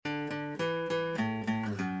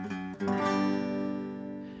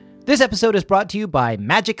This episode is brought to you by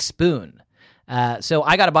Magic Spoon. So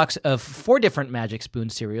I got a box of 4 different Magic Spoon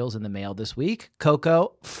cereals in the mail this week: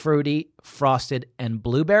 cocoa, fruity, frosted, and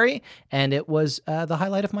blueberry, and it was the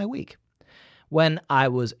highlight of my week. When I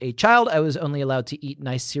was a child, I was only allowed to eat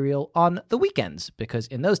nice cereal on the weekends because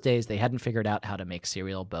in those days they hadn't figured out how to make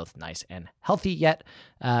cereal both nice and healthy yet.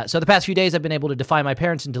 So the past few days I've been able to defy my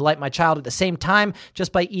parents and delight my child at the same time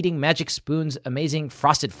just by eating Magic Spoon's amazing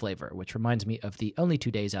frosted flavor, which reminds me of the only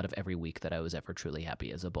 2 days out of every week that I was ever truly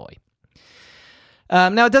happy as a boy.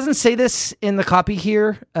 Now, it doesn't say this in the copy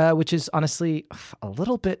here, which is honestly a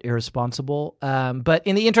little bit irresponsible. But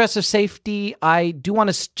in the interest of safety, I do want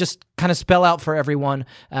to just kind of spell out for everyone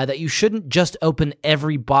that you shouldn't just open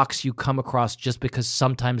every box you come across just because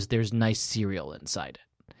sometimes there's nice cereal inside it.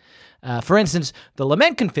 For instance, the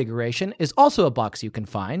Lament configuration is also a box you can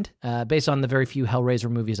find. Based on the very few Hellraiser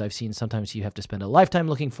movies I've seen, sometimes you have to spend a lifetime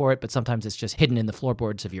looking for it, but sometimes it's just hidden in the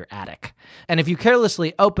floorboards of your attic. And if you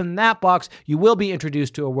carelessly open that box, you will be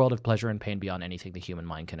introduced to a world of pleasure and pain beyond anything the human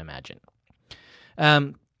mind can imagine.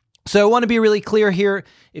 So I want to be really clear here.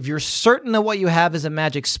 If you're certain that what you have is a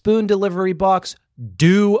Magic Spoon delivery box,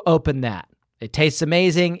 do open that. It tastes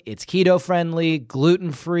amazing. It's keto-friendly,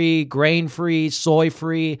 gluten-free, grain-free,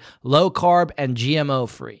 soy-free, low-carb, and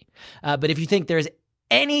GMO-free. But if you think there's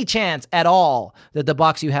any chance at all that the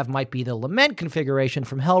box you have might be the Lament configuration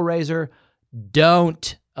from Hellraiser,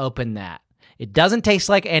 don't open that. It doesn't taste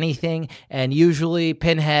like anything, and usually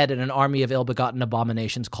Pinhead and an army of ill-begotten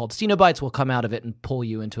abominations called Cenobites will come out of it and pull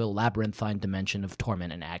you into a labyrinthine dimension of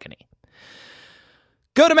torment and agony.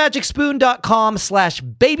 Go to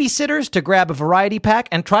magicspoon.com/babysitters to grab a variety pack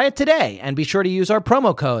and try it today. And be sure to use our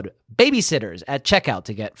promo code BABYSITTERS at checkout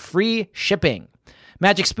to get free shipping.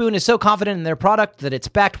 Magic Spoon is so confident in their product that it's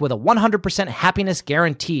backed with a 100% happiness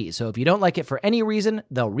guarantee. So if you don't like it for any reason,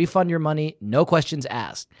 they'll refund your money, no questions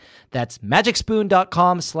asked. That's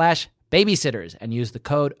magicspoon.com/babysitters and use the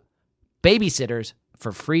code BABYSITTERS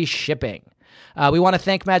for free shipping. We want to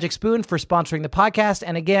thank Magic Spoon for sponsoring the podcast.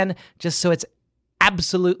 And again, just so it's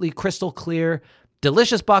absolutely crystal clear,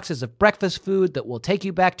 delicious boxes of breakfast food that will take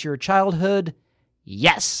you back to your childhood.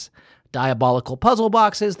 Yes. Diabolical puzzle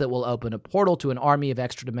boxes that will open a portal to an army of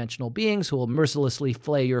extra-dimensional beings who will mercilessly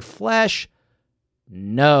flay your flesh.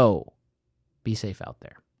 No. Be safe out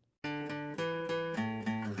there.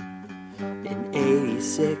 In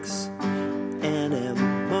 86,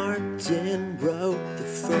 N.M. Martin wrote the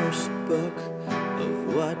first book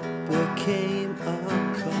of what became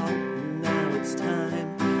a cult. Now it's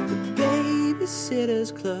time for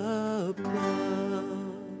Babysitter's Club.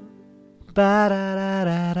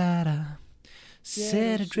 Ba-da-da-da-da-da.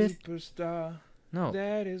 Set adrift. Superstar. No.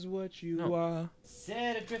 That is what you are.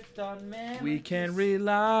 Set adrift on man. We can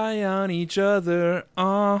rely on each other.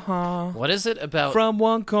 What is it about? From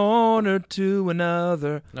one corner to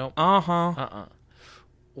another. Nope. Uh-huh.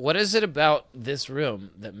 What is it about this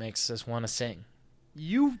room that makes us want to sing?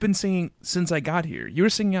 You've been singing since I got here. You were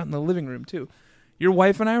singing out in the living room, too. Your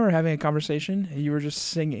wife and I were having a conversation, and you were just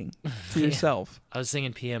singing to yourself. I was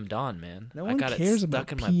singing PM Dawn, man. No one cares about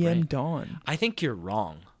PM Dawn. I think you're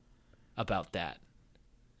wrong about that.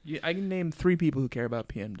 I can name 3 people who care about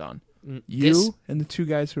PM Dawn. You and the 2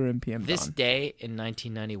 guys who are in PM Dawn. This day in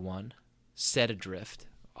 1991, Set Adrift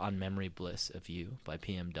on Memory Bliss of You by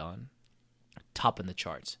PM Dawn, top in the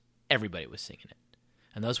charts. Everybody was singing it.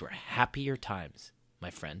 And those were happier times,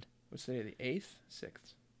 my friend. What's the day? The 8th?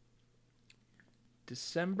 6th?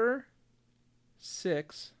 December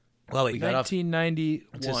 6th. Well, we got 1991.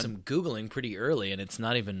 into some Googling pretty early, and it's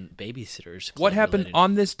not even Babysitters Club What happened related.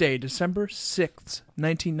 on this day, December 6th,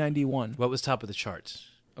 1991? What was top of the charts?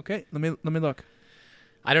 Okay, let me look.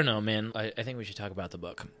 I don't know, man. I think we should talk about the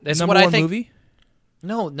book. That's That's number what one I think. movie?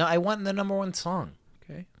 No, I want the number 1 song.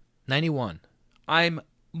 Okay. 91. I'm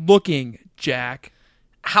looking, Jack.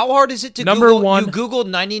 How hard is it to Number Google? one. You Googled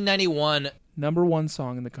 1991. Number 1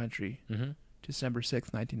 song in the country. Mm-hmm. December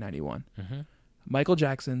 6th, 1991. Mm-hmm. Michael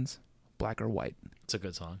Jackson's Black or White. It's a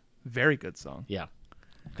good song. Very good song. Yeah.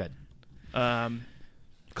 Good.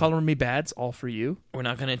 Color Me Bad's All For You. We're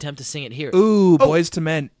not going to attempt to sing it here. Ooh, Boys to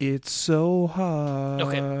Men. It's so hard.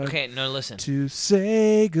 Okay, no, listen. To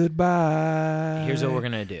say goodbye. Here's what we're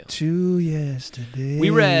going to do. To yesterday.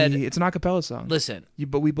 We read... It's an a cappella song. Listen.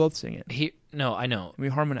 But we both sing it. No, I know. We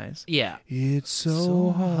harmonize. Yeah. It's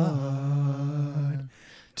so hard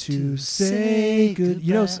to say good.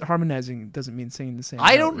 You know, harmonizing doesn't mean singing the same.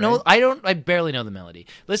 I note, don't know. right? I barely know the melody.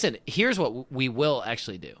 Listen, here's what we will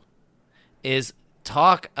actually do: is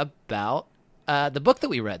talk about the book that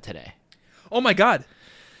we read today. Oh my God!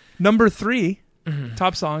 Number 3,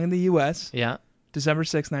 top song in the U.S. Yeah. December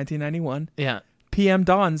 6, 1991. Yeah. PM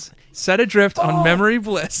Dawn's Set Adrift on Memory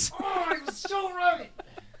Bliss. Oh, I was so right.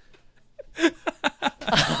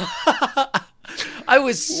 I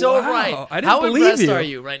was so Wow, right. I didn't How believe impressed you. are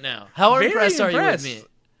you right now? How Very impressed are you with impressed. me?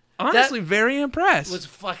 Honestly, very impressed. It was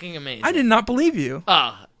fucking amazing. I did not believe you.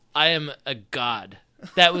 I am a god.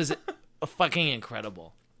 That was fucking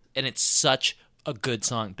incredible. And it's such a good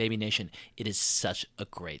song. Baby Nation, it is such a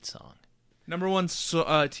great song. Number one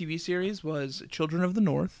TV series was Children of the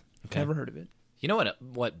North. Okay. Never heard of it. You know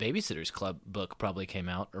what Babysitter's Club book probably came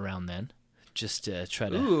out around then? Just to try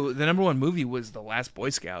to... Ooh, the number one movie was The Last Boy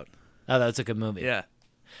Scout. Oh, that's a good movie. Yeah.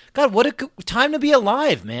 God, what a time to be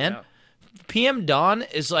alive, man. Yeah. PM Dawn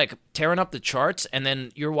is like tearing up the charts, and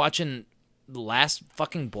then you're watching The Last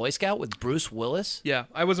fucking Boy Scout with Bruce Willis. Yeah,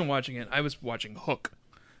 I wasn't watching it. I was watching Hook.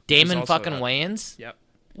 Damon also fucking that. Wayans. Yep.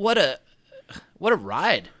 What a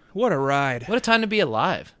ride. What a ride. What a time to be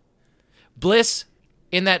alive. Bliss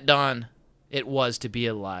in that dawn, it was to be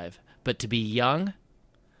alive, but to be young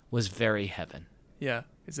was very heaven. Yeah.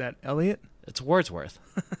 Is that Elliot? It's Wordsworth.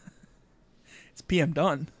 It's PM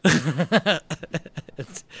Dawn.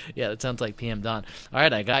 Yeah, that sounds like PM Dawn. All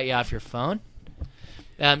right, I got you off your phone.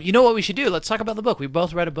 You know what we should do? Let's talk about the book. We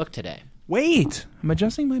both read a book today. Wait. I'm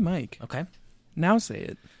adjusting my mic. Okay. Now say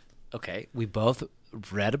it. Okay, we both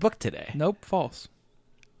read a book today. Nope, false.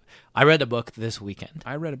 I read a book this weekend.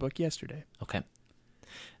 I read a book yesterday. Okay.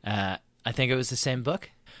 I think it was the same book.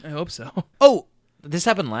 I hope so. Oh, this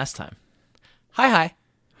happened last time. Hi,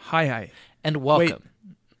 Hi. and welcome.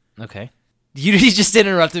 Okay. You just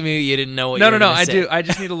interrupted me. You didn't know what you were No, gonna I say. do. I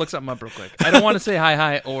just need to look something up real quick. I don't want to say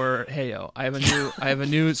hi or heyo. I have a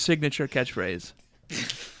new signature catchphrase.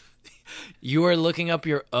 You are looking up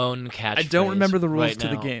your own catchphrase. I don't remember the rules right to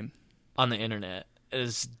the now game. on the internet. It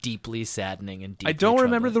is deeply saddening and deeply I don't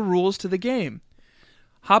remember the troubling. rules to the game.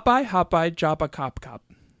 Hop-I, Jabba, Cop.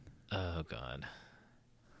 Oh God.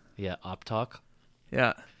 Yeah, op talk.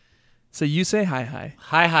 Yeah. So you say hi. Hi.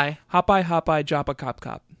 Hop-I, Jabba,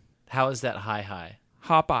 Cop. How is that hi?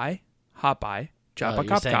 Hop-I, Jabba,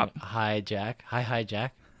 You're saying Cop. hi, Jack. Hi,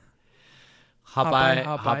 Jack. Hop-I,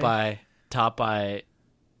 Hop-I, Top-I,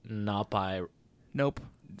 Nop-I. Nope.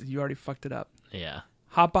 You already fucked it up. Yeah.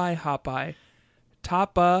 Hop-I,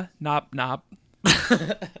 Toppa, Nop.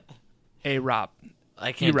 A-Rop.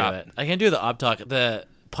 I can't do E-Rop. it. I can't do the op talk. The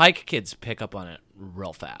Pike kids pick up on it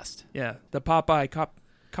real fast. Yeah. The Popeye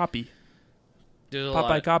copy. There's a lot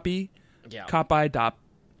Popeye of- copy. Yeah. Popeye dop.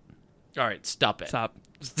 All right, stop it. Stop.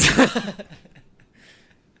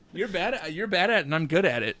 You're bad at it, and I'm good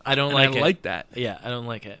at it. I don't And like I it. like that. Yeah, I don't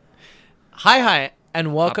like it. Hi,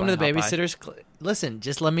 and welcome to the Hop-I. Babysitters Listen,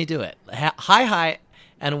 just let me do it. Hi,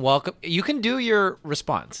 and welcome. You can do your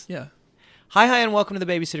response. Yeah. Hi, and welcome to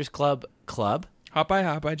the Babysitters Club. Hop-I,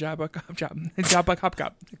 Jabba,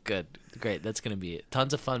 Cop. Good. Great. That's going to be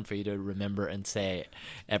tons of fun for you to remember and say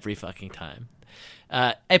every fucking time.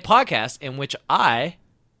 A podcast in which I,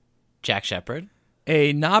 Jack Shepard.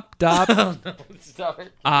 A nop dop. Stop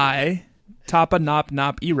it. I. Toppa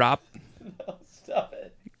nop E-Rop. Stop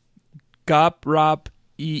it. Gop rop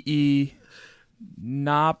E.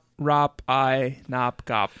 Nop rop I. Nop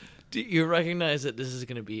gop. Do you recognize that this is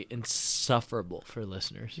going to be insufferable for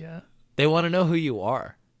listeners? Yeah. They want to know who you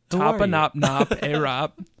are. Who are Toppa you? nop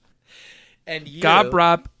A-Rop. And you. Gop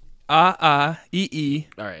rop E.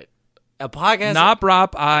 All right. A podcast. Nop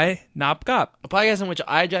rop I. Nop gop. A podcast in which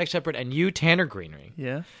I, Jack Shepard, and you, Tanner Greenring,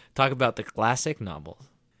 Yeah. talk about the classic novels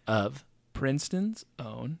of Princeton's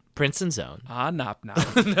own. Princeton's Own. Nop. No,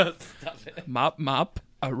 stop it. Mop.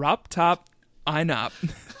 A rop top. I nop.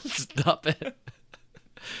 Stop it.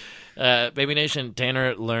 Baby Nation,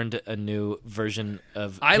 Tanner learned a new version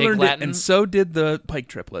of I Pig learned Latin it, and so did the Pike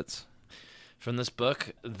triplets. from this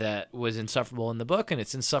book that was insufferable in the book, and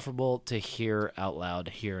it's insufferable to hear out loud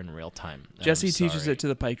here in real time. Jesse I'm teaches sorry. it to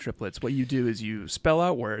the Pike triplets. What you do is you spell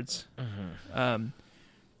out words, Mm-hmm.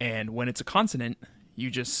 and when it's a consonant, you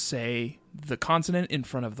just say the consonant in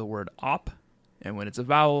front of the word op, and when it's a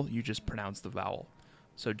vowel, you just pronounce the vowel.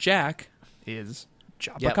 So Jack is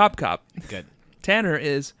Joppa Yep. Cop. Good. Tanner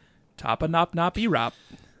is Toppa Nop E-Rop.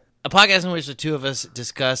 A podcast in which the two of us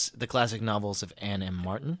discuss the classic novels of Anne M.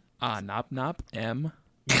 Martin. Nop M.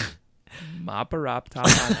 Moppa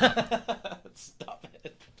Toppa. Stop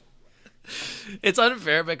it. It's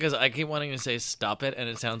unfair because I keep wanting to say stop it, and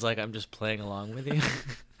it sounds like I'm just playing along with you.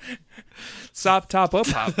 Sop Top Up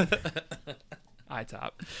Pop. I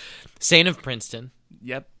top. Saint of Princeton.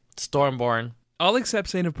 Yep. Stormborn. I'll accept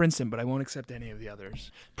Saint of Princeton, but I won't accept any of the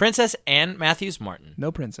others. Princess Anne Matthews Martin.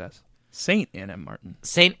 No princess. Saint Anne M. Martin.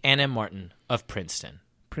 Saint Anne M. Martin of Princeton.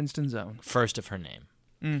 Princeton's own. First of her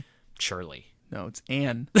name. Surely. No, it's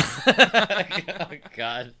Anne. Oh,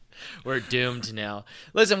 God. We're doomed now.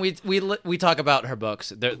 Listen, we talk about her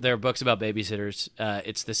books. They're books about babysitters.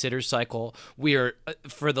 It's the Sitters Cycle. We are,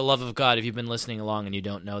 for the love of God, if you've been listening along and you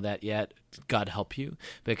don't know that yet, God help you.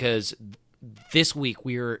 Because this week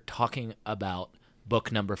we are talking about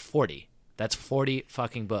book number 40. That's 40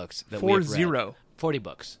 fucking books that we have read. 40. 40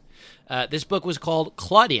 books. This book was called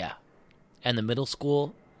Claudia and the Middle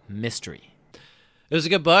School Mystery. It was a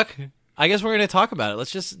good book. I guess we're going to talk about it.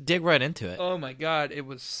 Let's just dig right into it. Oh my God, it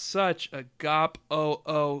was such a gop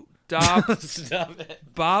dop Stop it.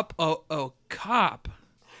 bop cop.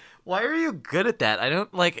 Why are you good at that?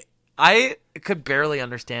 I could barely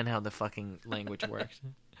understand how the fucking language works.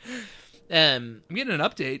 I'm getting an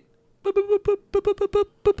update.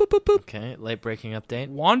 Okay, late breaking update.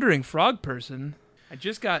 Wandering frog person. I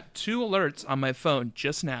just got 2 alerts on my phone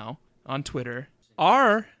just now on Twitter.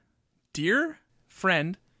 Our dear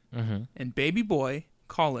friend and baby boy,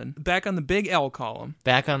 Colin, back on the big L column.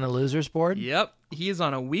 Back on the losers board? Yep. He is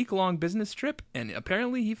on a week-long business trip, and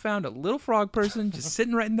apparently he found a little frog person just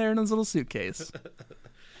sitting right in there in his little suitcase.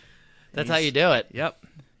 That's how you do it. Yep.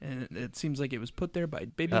 And it seems like it was put there by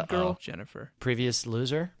baby girl Jennifer. Previous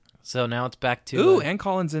loser. So now it's back to... Ooh, and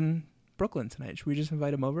Colin's in Brooklyn tonight. Should we just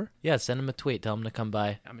invite him over? Yeah, send him a tweet. Tell him to come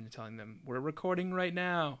by. I'm going to tell them we're recording right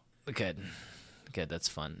now. Good, that's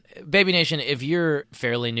fun. Baby Nation, if you're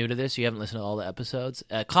fairly new to this, you haven't listened to all the episodes,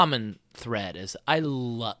 a common thread is I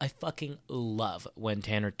fucking love when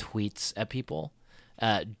Tanner tweets at people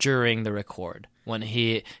during the record. When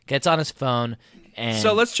he gets on his phone and...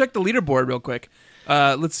 So let's check the leaderboard real quick.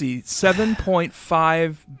 Let's see.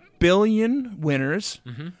 7.5 billion winners.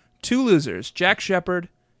 2 losers. Jack Shepard,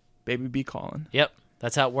 Baby B. Colin. Yep,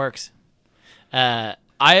 that's how it works. I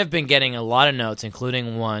have been getting a lot of notes,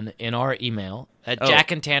 including one in our email at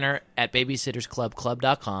Jack and Tanner at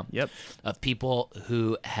babysittersclub.com. Yep. Of people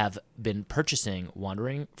who have been purchasing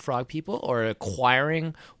Wandering Frog People or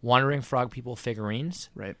acquiring Wandering Frog People figurines.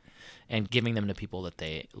 Right. And giving them to people that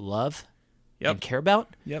they love Yep. and care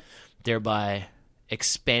about. Yep. Thereby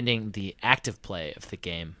expanding the active play of the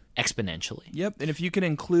game exponentially. Yep. And if you can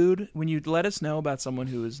include, when you let us know about someone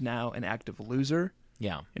who is now an active loser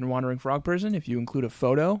in Wandering Frog Person, if you include a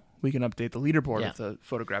photo, we can update the leaderboard with the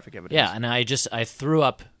photographic evidence. Yeah, and I threw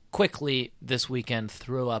up quickly this weekend,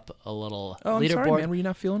 a little I'm leaderboard. sorry, man. Were you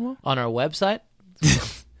not feeling well? On our website.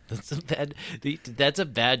 That's a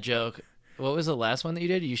bad joke. What was the last one that you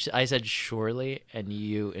did? I said surely, and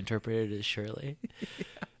you interpreted it as Shirley.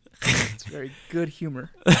 It's very good humor.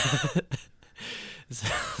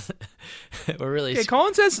 We're really... Okay,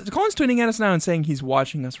 Colin's tweeting at us now and saying he's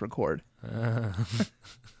watching us record. But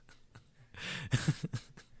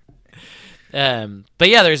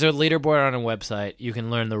yeah, there's a leaderboard on a website. You can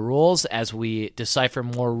learn the rules as we decipher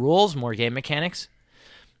more rules, more game mechanics.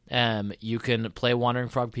 You can play Wandering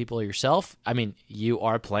Frog People yourself. I mean, you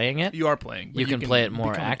are playing it. You are playing. You can play it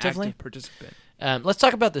more become actively. An active participant. Let's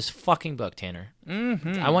talk about this fucking book, Tanner.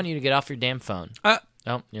 Mm-hmm. I want you to get off your damn phone.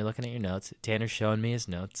 Oh, you're looking at your notes. Tanner's showing me his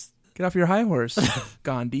notes. Get off your high horse,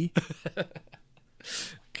 Gandhi.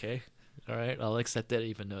 Okay. All right. I'll accept that,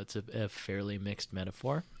 even though it's a fairly mixed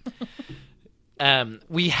metaphor.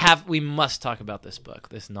 We must talk about this book,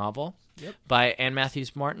 this novel by Anne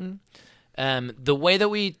Matthews Martin. The way that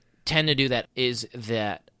we tend to do that is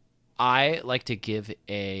that I like to give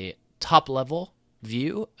a top-level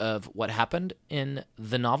view of what happened in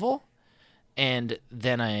the novel, and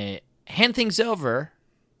then I hand things over,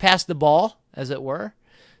 pass the ball, as it were,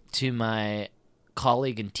 to my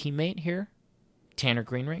colleague and teammate here, Tanner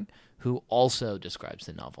Greenring, who also describes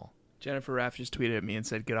the novel. Jennifer Raff just tweeted at me and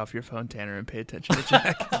said, "Get off your phone, Tanner, and pay attention to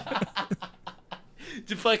Jack."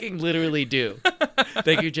 To fucking literally do.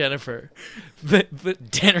 Thank you, Jennifer.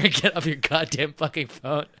 But Tanner, get off your goddamn fucking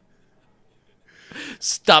phone.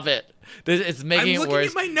 Stop it. It's making it worse. I'm looking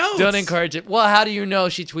at my notes. Don't encourage it. Well, how do you know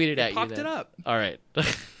she tweeted at you? Popped it up. All right.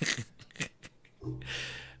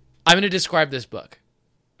 I'm going to describe this book.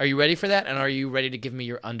 Are you ready for that? And are you ready to give me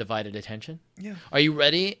your undivided attention? Yeah. Are you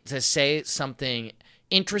ready to say something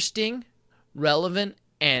interesting, relevant,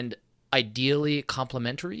 and ideally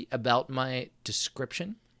complimentary about my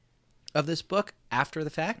description of this book after the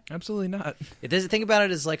fact? Absolutely not. Think about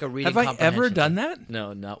it as like a reading Have I ever done that?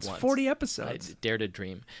 No, not It's once. 40 episodes. I dare to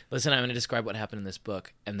dream. Listen, I'm going to describe what happened in this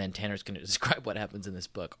book, and then Tanner's going to describe what happens in this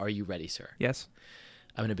book. Are you ready, sir? Yes.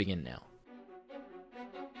 I'm going to begin now.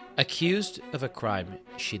 Accused of a crime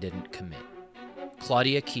she didn't commit,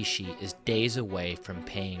 Claudia Kishi is days away from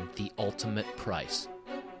paying the ultimate price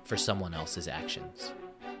for someone else's actions.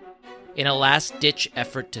 In a last-ditch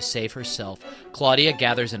effort to save herself, Claudia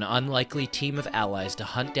gathers an unlikely team of allies to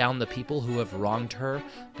hunt down the people who have wronged her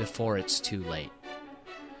before it's too late.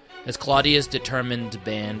 As Claudia's determined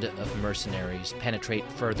band of mercenaries penetrate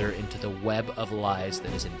further into the web of lies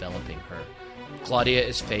that is enveloping her, Claudia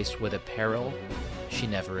is faced with a peril she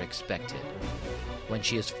never expected, when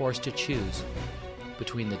she is forced to choose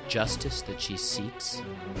between the justice that she seeks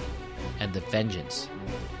and the vengeance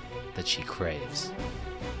that she craves.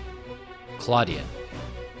 Claudia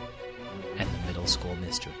and the Middle School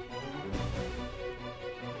Mystery.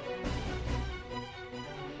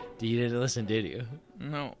 You didn't listen, did you?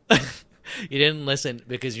 No. You didn't listen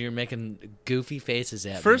because you're making goofy faces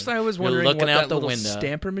at me. First, I was wondering looking what out that the little window.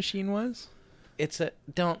 stamper machine was. Let's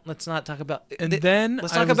not talk about. And then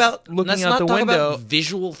let's I talk was about looking let's out not the talk window about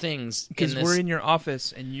visual things because we're in your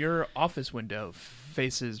office, and your office window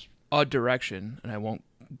faces a direction, and I won't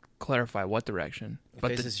clarify what direction.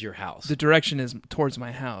 But this is your house. The direction is towards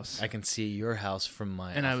my house. I can see your house from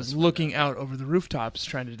my. And I was window. looking out over the rooftops,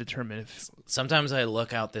 trying to determine if. Sometimes I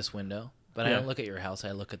look out this window, but I Yeah. don't look at your house.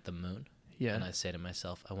 I look at the moon. Yeah. And I say to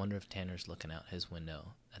myself, I wonder if Tanner's looking out his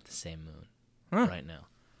window at the same moon right now.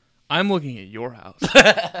 I'm looking at your house.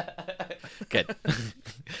 Good.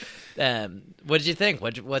 What did you think?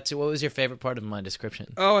 What was your favorite part of my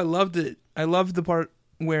description? Oh, I loved it. I loved the part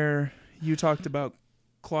where you talked about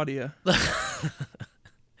Claudia.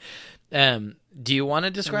 Do you want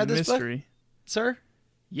to describe this mystery. book, sir?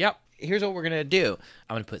 Yep. Here's what we're going to do.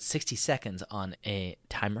 I'm going to put 60 seconds on a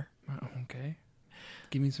timer. Oh, okay.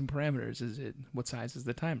 Give me some parameters. What size is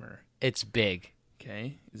the timer? It's big.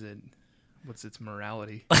 Okay. What's its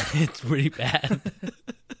morality? It's pretty bad.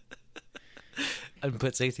 I'm going to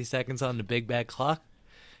put 60 seconds on the big bad clock.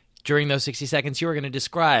 During those 60 seconds, you are going to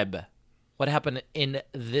describe what happened in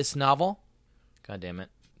this novel. God damn it.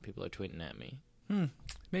 People are tweeting at me.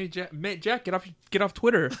 Maybe Jack, get off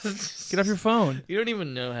Twitter. Get off your phone. You don't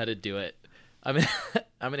even know how to do it. I'm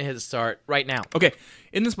gonna hit start right now. Okay.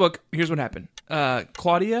 In this book, here's what happened.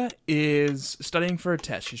 Claudia is studying for a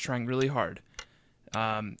test. She's trying really hard.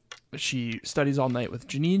 She studies all night with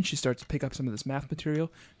Janine. She starts to pick up some of this math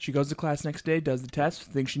material. She goes to class next day, does the test,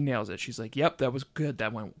 thinks she nails it. She's like, yep, that was good.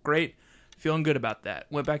 That went great. Feeling good about that.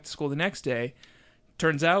 Went back to school the next day.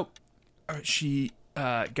 Turns out she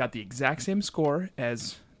got the exact same score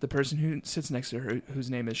as the person who sits next to her, whose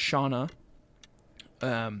name is Shauna.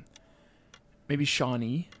 Maybe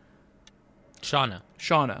Shawnee. Shauna.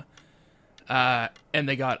 And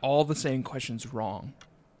they got all the same questions wrong.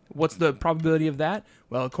 What's the probability of that?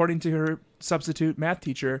 Well, according to her substitute math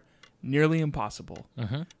teacher, nearly impossible.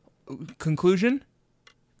 Conclusion?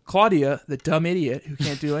 Claudia, the dumb idiot who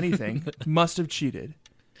can't do anything, must have cheated.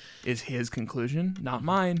 Is his conclusion, not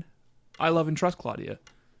mine. I love and trust Claudia.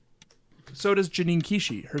 So does Janine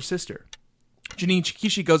Kishi, her sister. Janine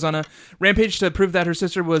Kishi goes on a rampage to prove that her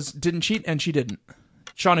sister didn't cheat, and she didn't.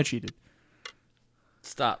 Shauna cheated.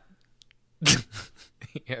 Stop.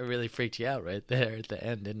 I really freaked you out right there at the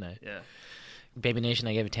end, didn't I? Yeah. Baby Nation,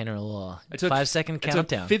 I gave Tanner a little I took 5-second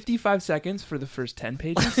countdown. It took 55 seconds for the first 10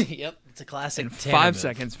 pages. Yep, it's a classic. And Tanner 5 move.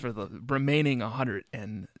 seconds for the remaining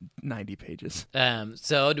 190 pages.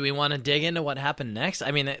 So do we want to dig into what happened next?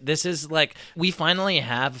 I mean, this is like, we finally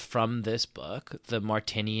have from this book the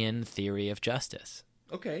Martinian theory of justice.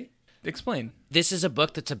 Okay. Explain. This is a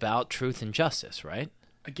book that's about truth and justice, right?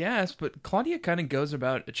 I guess, but Claudia kind of goes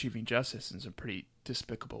about achieving justice in some pretty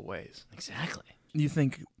despicable ways. Exactly. You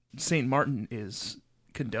think St. Martin is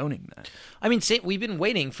condoning that? I mean, we've been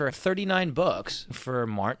waiting for 39 books for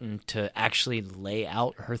Martin to actually lay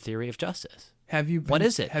out her theory of justice. Have you? What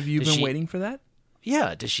is it? Have you been waiting for that?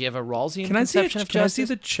 Yeah. Does she have a Rawlsian Can I see conception of justice?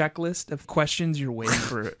 the checklist of questions you're waiting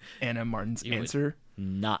for Anna Martin's answer? Would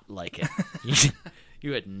not like it.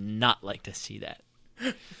 You would not like to see that.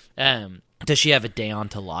 Does she have a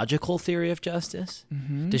deontological theory of justice?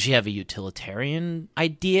 Mm-hmm. Does she have a utilitarian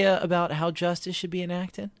idea about how justice should be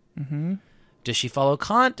enacted? Mm-hmm. Does she follow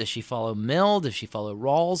Kant? Does she follow Mill? Does she follow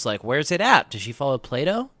Rawls? Like, where's it at? Does she follow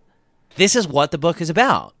Plato? This is what the book is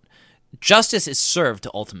about. Justice is served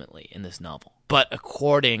ultimately in this novel. But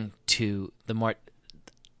according to the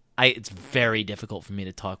it's very difficult for me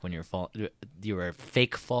to talk when you are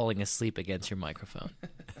fake falling asleep against your microphone.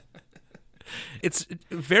 It's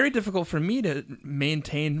very difficult for me to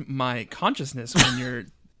maintain my consciousness when you're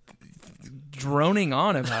droning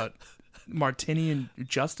on about Martinian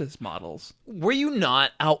justice models. Were you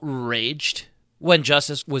not outraged when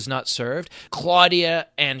justice was not served? Claudia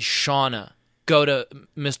and Shauna go to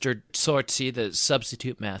Mr. Sortzi, the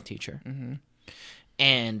substitute math teacher,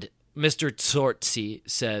 and Mr. Tsortsi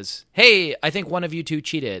says, hey, I think one of you two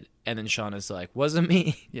cheated. And then Shauna's like, wasn't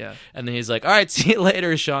me. Yeah. And then he's like, all right, see you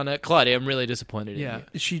later, Shauna. Claudia, I'm really disappointed in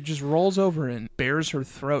you. She just rolls over and bares her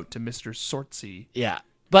throat to Mr. Sortsy. Yeah.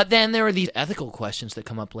 But then there are these ethical questions that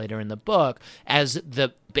come up later in the book as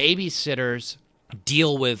the babysitters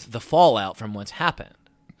deal with the fallout from what's happened,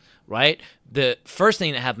 right? The first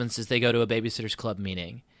thing that happens is they go to a babysitters club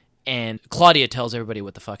meeting, and Claudia tells everybody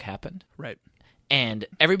what the fuck happened. Right. And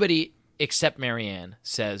everybody except Marianne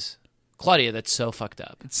says, Claudia, that's so fucked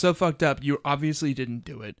up. It's so fucked up. You obviously didn't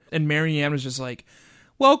do it. And Marianne was just like,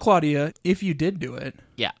 well, Claudia, if you did do it,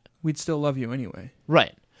 Yeah. we'd still love you anyway.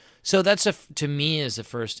 Right. So that's, to me, is the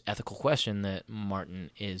first ethical question that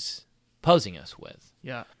Martin is posing us with.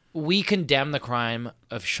 Yeah. We condemn the crime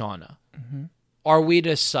of Shauna. Mm-hmm. Are we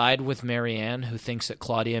to side with Marianne, who thinks that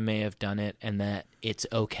Claudia may have done it and that it's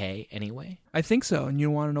okay anyway? I think so. And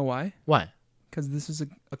you want to know why? Why? Because this is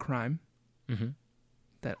a crime Mm-hmm.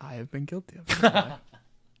 that I have been guilty of.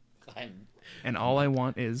 And all I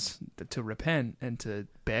want is to repent and to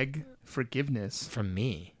beg forgiveness From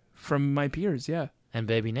me from my peers. Yeah. and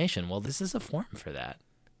Baby Nation. Well, this is a forum for that.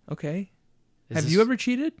 Okay. Is Have this- you ever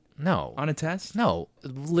cheated No. on a test? No.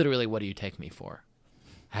 Literally, what do you take me for?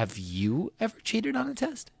 Have you ever cheated on a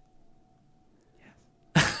test?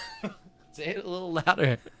 Yes. Say it a little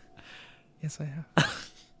louder. Yes, I have.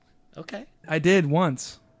 Okay. I did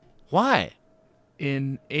once Why?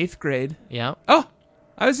 in 8th grade. Yeah. Oh,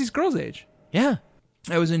 I was these girls' age. Yeah.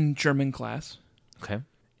 I was in German class, Okay.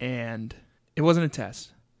 and it wasn't a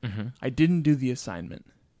test. Mm-hmm. I didn't do the assignment.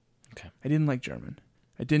 Okay. I didn't like German.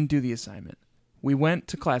 I didn't do the assignment. We went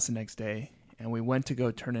to class the next day, and we went to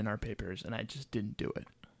go turn in our papers, and I just didn't do it.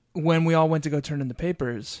 When we all went to go turn in the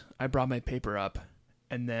papers, I brought my paper up,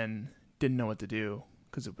 and then didn't know what to do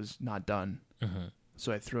because it was not done. Mm-hmm.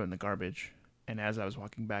 So I threw it in the garbage. And as I was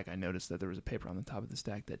walking back, I noticed that there was a paper on the top of the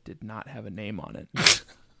stack that did not have a name on it.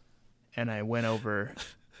 And I went over.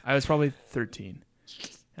 I was probably 13.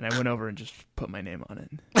 And I went over and just put my name on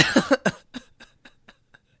it.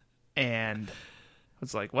 And I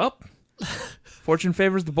was like, well, fortune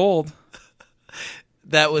favors the bold.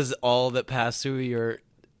 That was all that passed through your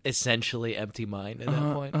essentially empty mind at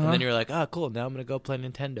that point. And then you're like, oh, cool. Now I'm going to go play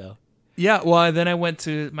Nintendo. Yeah, well, then I went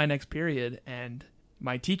to my next period, and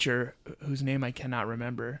my teacher, whose name I cannot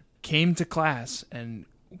remember, came to class and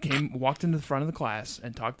walked into the front of the class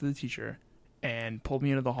and talked to the teacher and pulled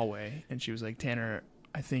me into the hallway. And she was like, Tanner,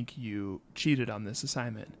 I think you cheated on this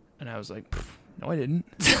assignment. And I was like, no, I didn't.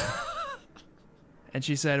 And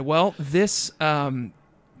she said, well, this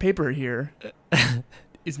paper here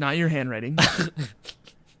is not your handwriting.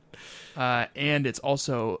 And it's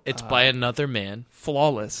also... It's by another man.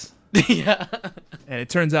 flawless. Yeah. And it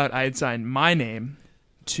turns out I had signed my name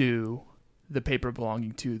to the paper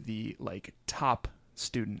belonging to the top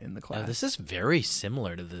student in the class. Now, this is very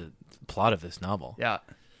similar to the plot of this novel. Yeah.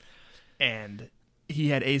 And he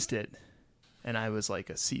had aced it, and I was like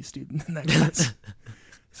a C student in that class.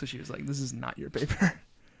 So she was like, this is not your paper.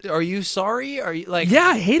 Are you sorry? Are you like... Yeah,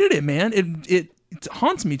 I hated it, man. It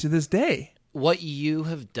haunts me to this day. What you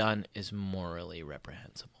have done is morally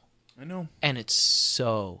reprehensible. I know. And it's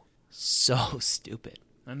so stupid.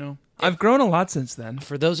 I know. I've grown a lot since then.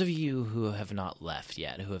 For those of you who have not left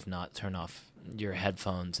yet, who have not turned off your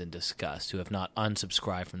headphones in disgust, who have not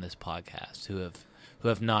unsubscribed from this podcast, who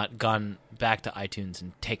have not gone back to iTunes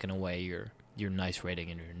and taken away your nice rating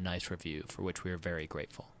and your nice review, for which we are very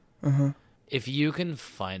grateful. Uh-huh. If you can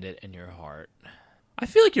find it in your heart... I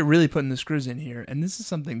feel like you're really putting the screws in here, and this is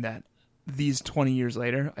something that these 20 years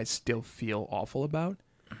later, I still feel awful about.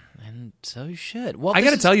 And so you should. Well, I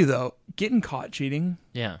got to tell you, though, getting caught cheating,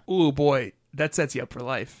 Yeah. ooh, boy, that sets you up for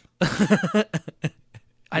life.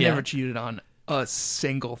 I never cheated on a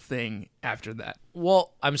single thing after that.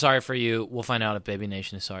 Well, I'm sorry for you. We'll find out if Baby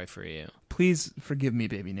Nation is sorry for you. Please forgive me,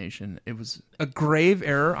 Baby Nation. It was a grave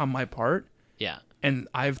error on my part, Yeah. and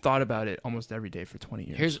I've thought about it almost every day for 20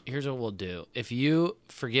 years. Here's what we'll do. If you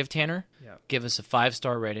forgive Tanner, give us a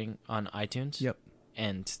 5-star rating on iTunes. Yep.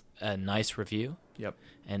 And a nice review. Yep.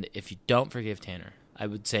 And if you don't forgive Tanner, I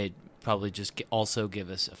would say probably just also give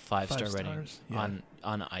us a 5-star rating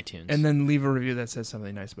on iTunes. And then leave a review that says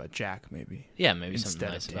something nice about Jack, maybe. Yeah, maybe instead something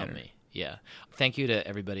of nice about Tanner. me. Yeah. Thank you to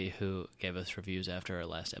everybody who gave us reviews after our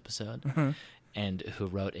last episode and who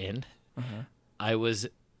wrote in. I was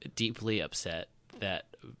deeply upset that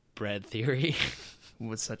Bread Theory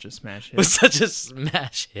Was such a smash hit. was such a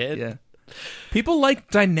smash hit. Yeah. People like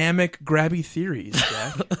dynamic, grabby theories,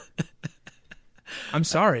 Jack. I'm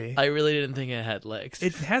sorry. I really didn't think it had legs.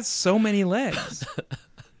 It has so many legs.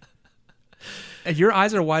 And your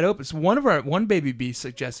eyes are wide open. So one baby bee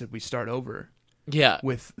suggested we start over. Yeah.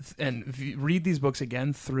 Read these books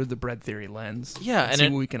again through the bread theory lens. Yeah, and see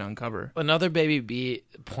what we can uncover. Another baby bee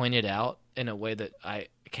pointed out in a way that I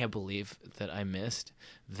can't believe that I missed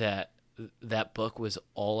that book was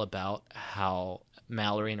all about how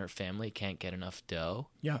Mallory and her family can't get enough dough.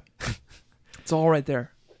 Yeah. It's all right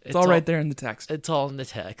there. It's all right there in the text. It's all in the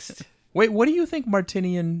text. Wait, what do you think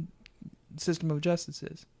Martinian system of justice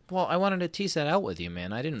is? Well, I wanted to tease that out with you,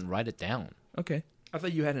 man. I didn't write it down. Okay. I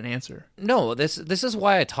thought you had an answer. No, this is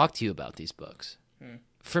why I talk to you about these books.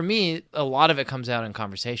 For me, a lot of it comes out in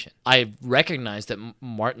conversation. I recognize that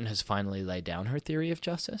Martin has finally laid down her theory of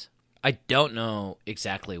justice. I don't know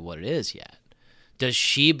exactly what it is yet. Does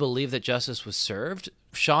she believe that justice was served?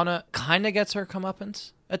 Shauna kind of gets her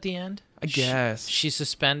comeuppance at the end. I guess. She's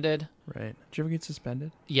suspended. Right. Did you ever get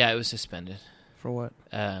suspended? Yeah, it was suspended. For what?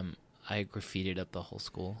 I graffitied up the whole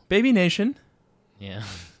school. Baby Nation. Yeah.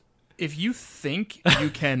 If you think you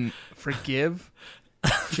can forgive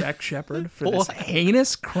Jack Shepard for this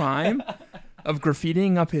heinous crime of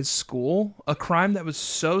graffitiing up his school, a crime that was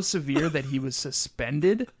so severe that he was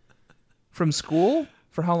suspended from school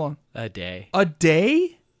for how long? A day. A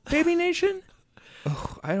day, Baby Nation?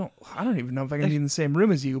 Ugh, I don't even know if I can be in the same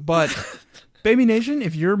room as you, but Baby Nation,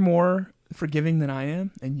 if you're more forgiving than I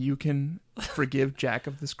am and you can forgive Jack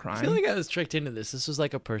of this crime. I feel like I was tricked into this. This was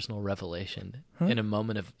like a personal revelation in a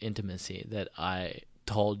moment of intimacy that I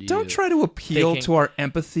told you. Don't try to appeal to our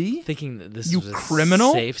empathy. Thinking that this you was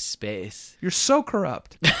criminal? a safe space. You're so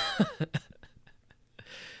corrupt.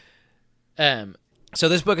 So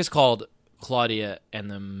this book is called Claudia and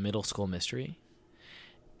the Middle School Mystery.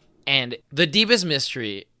 And the deepest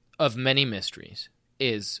mystery of many mysteries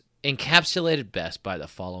is encapsulated best by the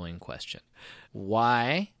following question.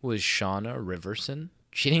 Why was Shauna Riverson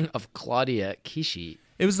cheating of Claudia Kishi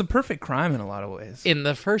It was the perfect crime in a lot of ways. in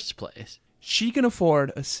the first place? She can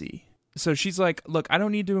afford a C. So she's like, look, I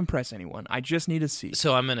don't need to impress anyone. I just need a C.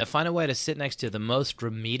 So I'm going to find a way to sit next to the most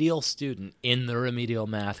remedial student in the remedial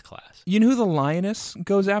math class. You know who the lioness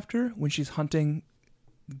goes after when she's hunting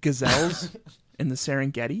gazelles in the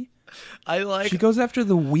Serengeti? She goes after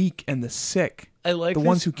the weak and the sick. I like the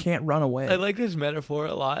ones who can't run away. I like this metaphor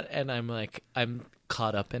a lot, and I'm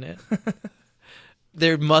caught up in it.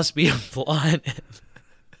 There must be a flaw in it.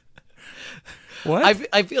 What?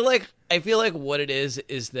 I feel like what it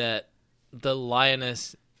is that the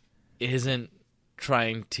lioness isn't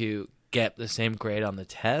trying to get the same grade on the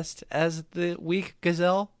test as the weak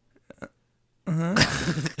gazelle. Uh-huh.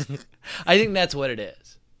 I think that's what it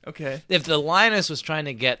is. Okay. If the lioness was trying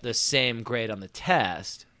to get the same grade on the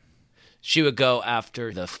test, she would go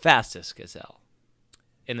after the fastest gazelle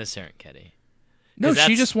in the Serengeti. No,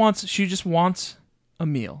 she just wants a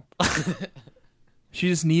meal. She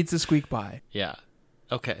just needs to squeak by. Yeah.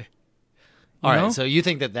 Okay. All right. So you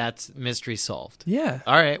think that that's mystery solved? Yeah.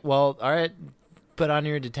 All right. Well, all right. Put on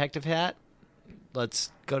your detective hat.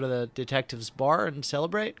 Let's go to the detective's bar and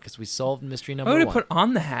celebrate because we solved mystery number one. I'm going to put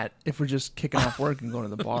on the hat if we're just kicking off work and going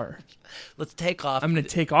to the bar. Let's take off. I'm going to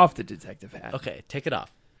take off the detective hat. Okay. Take it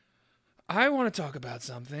off. I want to talk about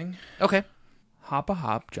something. Okay. Hop a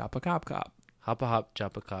hop, drop a cop cop. Hop a hop,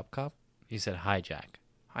 drop a cop cop. You said hijack.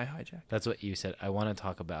 Hi, hijack. That's what you said. I want to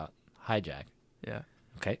talk about hijack. Yeah.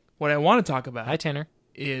 Okay. What I want to talk about Hi, Tanner.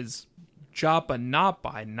 is Joppa not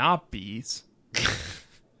by not bees.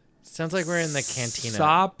 Sounds like we're in the cantina.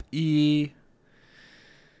 Sop e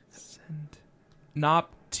sent nop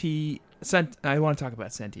t sent. I want to talk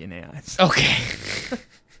about sentient AIs. Okay.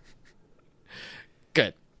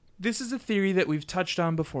 Good. This is a theory that we've touched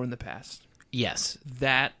on before in the past. Yes.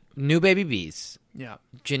 That New baby bees. yeah,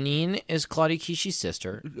 Janine is Claudia Kishi's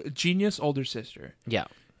sister. genius older sister. Yeah.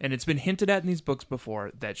 And it's been hinted at in these books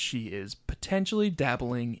before that she is potentially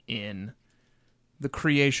dabbling in the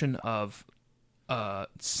creation of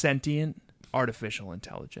sentient artificial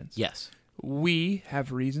intelligence. Yes. We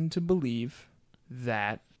have reason to believe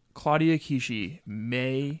that Claudia Kishi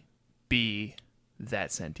may be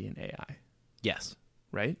that sentient AI, Yes.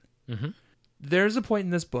 right? Mm-hmm. There's a point in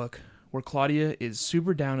this book where Claudia is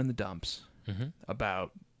super down in the dumps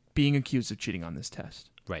about being accused of cheating on this test.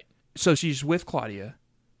 Right. So she's with Claudia.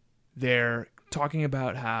 They're talking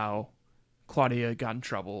about how Claudia got in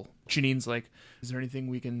trouble. Janine's like, is there anything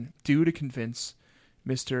we can do to convince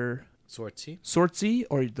Mr. Sortzi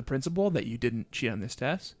or the principal that you didn't cheat on this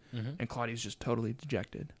test? Mm-hmm. And Claudia's just totally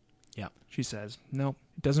dejected. Yeah. She says, no,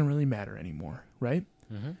 it doesn't really matter anymore, right?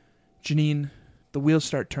 Mm-hmm. Janine, the wheels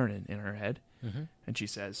start turning in her head, and she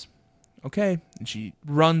says, okay. And she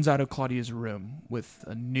runs out of Claudia's room with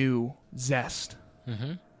a new zest.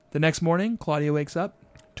 Mm-hmm. The next morning, Claudia wakes up,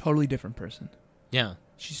 totally different person. Yeah.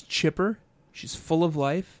 She's chipper. She's full of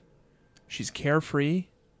life. She's carefree.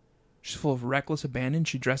 She's full of reckless abandon.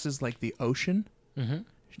 She dresses like the ocean. Mm-hmm.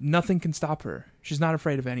 Nothing can stop her. She's not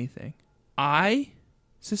afraid of anything. I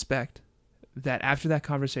suspect that after that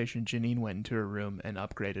conversation, Janine went into her room and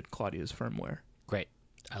upgraded Claudia's firmware. Great.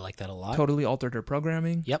 I like that a lot. Totally altered her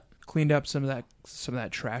programming. Yep. Cleaned up some of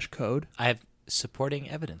that trash code. I have supporting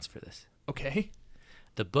evidence for this. Okay.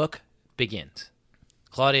 The book begins.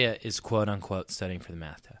 Claudia is quote-unquote studying for the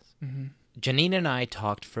math test. Mm-hmm. Janine and I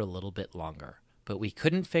talked for a little bit longer, but we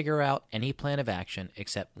couldn't figure out any plan of action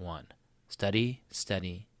except one. Study,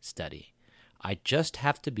 study, study. I just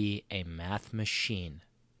have to be a math machine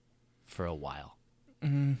for a while.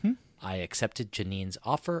 Mm-hmm. I accepted Janine's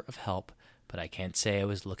offer of help, but I can't say I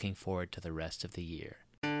was looking forward to the rest of the year.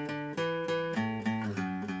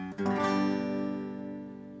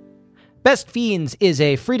 Best Fiends is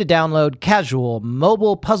a free-to-download, casual,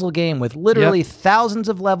 mobile puzzle game with literally thousands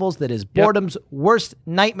of levels that is boredom's worst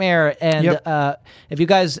nightmare. And if you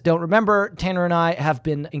guys don't remember, Tanner and I have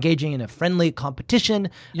been engaging in a friendly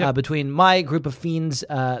competition between my group of fiends,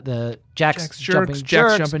 the Jack's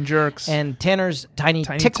Jumping Jerks, and Tanner's Tiny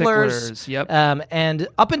Ticklers. Yep. And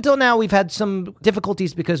up until now, we've had some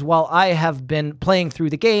difficulties because while I have been playing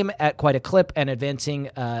through the game at quite a clip and advancing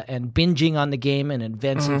and binging on the game and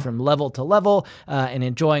advancing from level to level and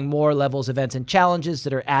enjoying more levels, events, and challenges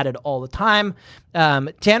that are added all the time.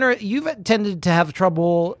 Tanner, you've tended to have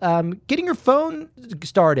trouble getting your phone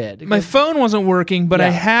started. My phone wasn't working, but I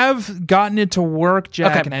have gotten it to work,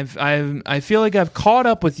 Jack, and I feel like I've caught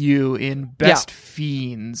up with you in Best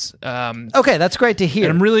Fiends. Okay, that's great to hear.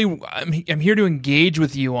 And I'm here to engage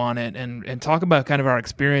with you on it and talk about kind of our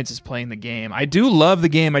experiences playing the game. I do love the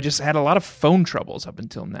game. I just had a lot of phone troubles up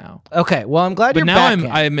until now. Okay, well, I'm glad you're back. But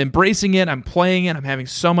now I'm embracing it. I'm playing it. I'm having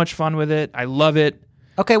so much fun with it. I love it.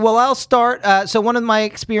 Okay, well, I'll start. So one of my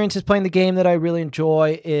experiences playing the game that I really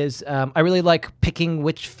enjoy is I really like picking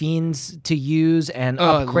which fiends to use and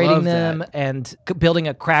upgrading them and building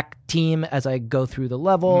a crack team as I go through the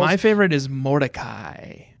levels. My favorite is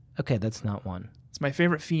Mordecai. Okay, that's not one. It's my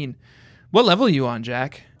favorite fiend. What level are you on,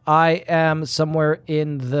 Jack? I am somewhere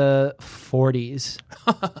in the 40s.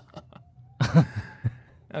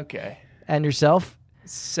 Okay. And yourself?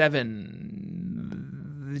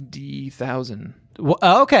 70,000.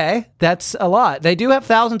 Okay, that's a lot. They do have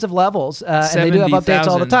thousands of levels, and they do have updates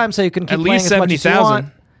all the time, so you can keep playing as much as you want.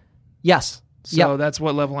 Yes. So that's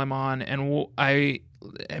what level I'm on, and I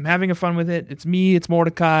am having fun with it. It's me. It's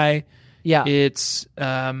Mordecai. Yeah. It's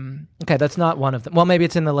okay, that's not one of them. Well, maybe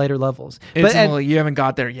it's in the later levels. You haven't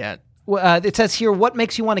got there yet. It says here, what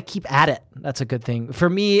makes you want to keep at it? That's a good thing. For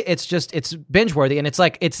me, it's binge worthy, and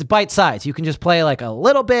it's bite size. You can just play like a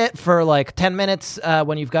little bit for like 10 minutes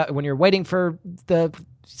when you're waiting for the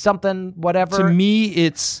something, whatever. To me,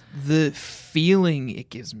 it's the feeling it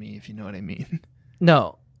gives me, if you know what I mean.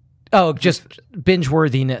 No. Oh, just binge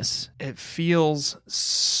worthiness. It feels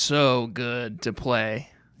so good to play.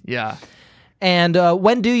 Yeah. And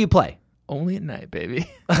when do you play? Only at night,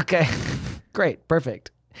 baby. Okay. Great.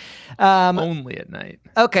 Perfect. Only at night.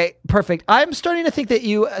 Okay, perfect. I'm starting to think that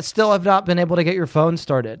you still have not been able to get your phone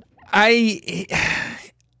started. I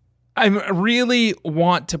really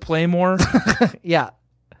want to play more. Yeah.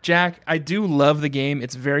 Jack, I do love the game.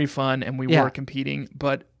 It's very fun, and we were competing,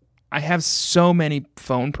 but I have so many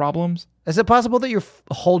phone problems. Is it possible that you're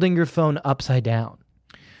holding your phone upside down?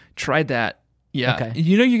 Tried that. Yeah. Okay.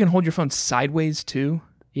 You know you can hold your phone sideways, too?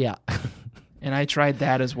 Yeah. And I tried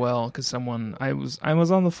that as well because I was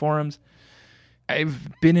on the forums. I've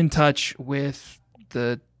been in touch with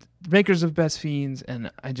the makers of Best Fiends,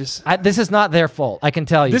 and this is not their fault. I can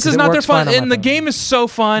tell you. This is not their fault, and the game is so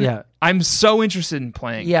fun. Yeah. I'm so interested in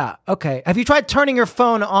playing. Yeah. Okay. Have you tried turning your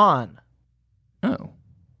phone on? Oh.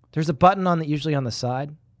 There's a button usually on the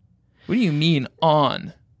side. What do you mean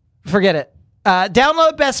on? Forget it.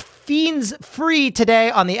 Download Best Fiends free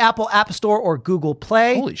today on the Apple App Store or Google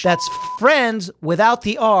Play. Holy shit. That's friends without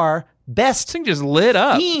the R. Best This thing just lit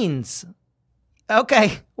up. Fiends.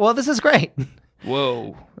 Okay. Well, this is great.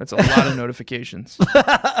 Whoa. That's a lot of notifications.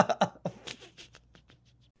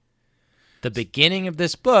 The beginning of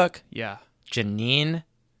this book, yeah. Janine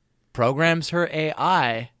programs her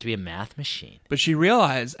AI to be a math machine. But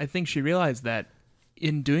I think she realized that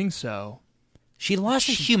in doing so, she lost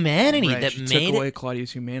the humanity that she made took away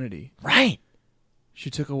Claudia's humanity. Right. She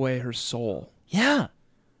took away her soul. Yeah.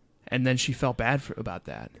 And then she felt bad about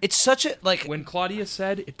that. It's such a, when Claudia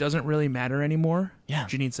said it doesn't really matter anymore, yeah.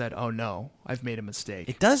 Janine said, oh no, I've made a mistake.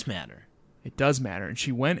 It does matter. It does matter. And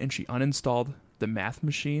she went and she uninstalled the math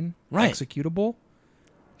machine executable.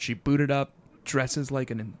 She booted up, dresses like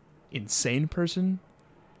an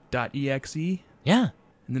insaneperson.exe. Yeah.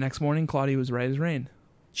 And the next morning, Claudia was right as rain.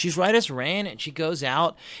 She's right as rain, and she goes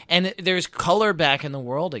out, and there's color back in the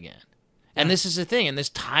world again. And this is the thing, and this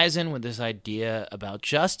ties in with this idea about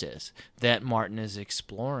justice that Martin is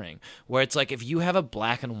exploring, where it's like if you have a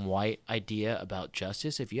black and white idea about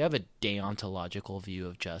justice, if you have a deontological view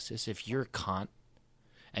of justice, if you're Kant,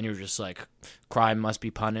 and you're just like, crime must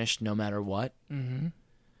be punished no matter what,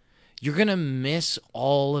 you're going to miss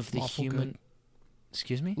all of the Lawful human... good.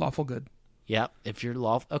 Excuse me? Lawful good. Yeah, if you're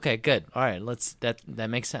lawful... Okay, good. All right, that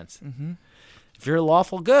makes sense. If you're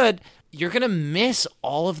lawful good, you're going to miss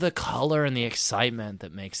all of the color and the excitement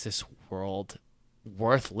that makes this world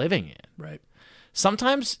worth living in. Right.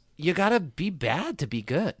 Sometimes you got to be bad to be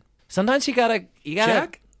good. Sometimes you got to...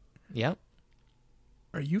 Jack? Yep.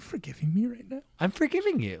 Are you forgiving me right now? I'm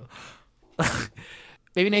forgiving you.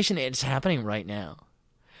 Baby Nation, it's happening right now.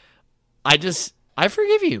 I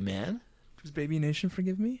forgive you, man. Does Baby Nation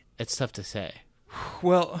forgive me? It's tough to say.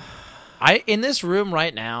 Well, In this room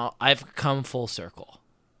right now, I've come full circle.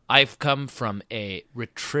 I've come from a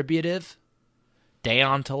retributive,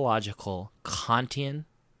 deontological, Kantian,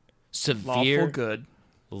 severe,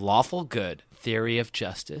 lawful good theory of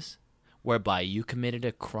justice, whereby you committed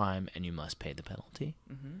a crime and you must pay the penalty,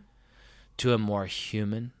 to a more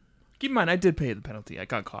human. keep in mind, I did pay the penalty. I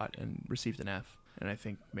got caught and received an F, and I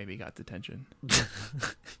think maybe got detention.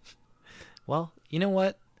 Well, you know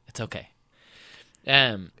what? It's okay.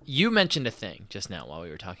 You mentioned a thing just now while we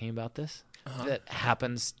were talking about this that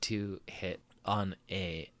happens to hit on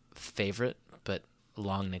a favorite but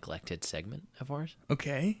long neglected segment of ours.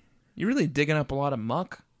 Okay. You're really digging up a lot of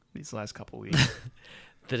muck these last couple weeks.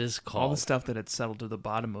 That is called... all the stuff that had settled to the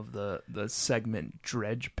bottom of the segment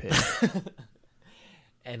dredge pit.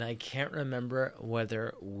 And I can't remember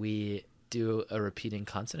whether we do a repeating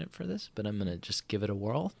consonant for this, but I'm going to just give it a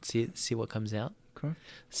whirl, see what comes out. Okay.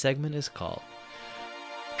 Segment is called...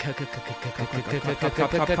 Claudia's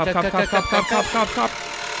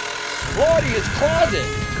Closet!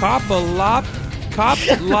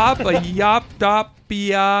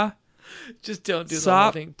 Cop-a-lop-a-yop-dop-ya. Just don't do the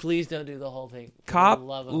whole thing. Please don't do the whole thing.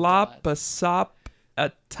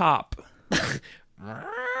 Cop-lop-a-sop-a-top.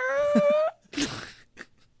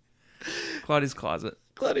 Claudia's Closet.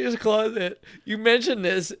 Claudia's Closet. You mentioned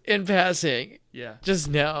this in passing. Yeah. Just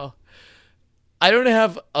now. I don't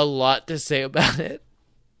have a lot to say about it.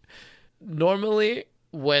 Normally,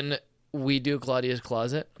 when we do Claudia's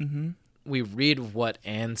Closet, we read what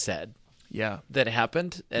Anne said. Yeah. That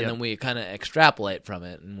happened, and then we kind of extrapolate from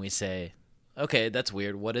it, and we say, okay, that's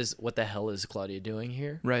weird. What the hell is Claudia doing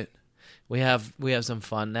here? Right. We have some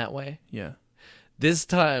fun that way. Yeah. This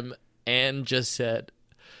time, Anne just said,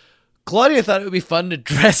 Claudia thought it would be fun to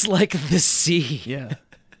dress like the sea. Yeah.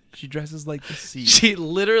 She dresses like the sea. She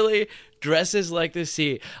literally dresses like the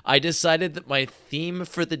sea. I decided that my theme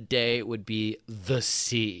for the day would be the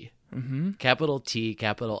sea. Capital T,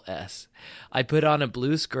 capital S. I put on a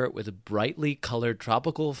blue skirt with brightly colored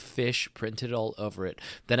tropical fish printed all over it.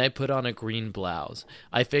 Then I put on a green blouse.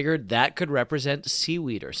 I figured that could represent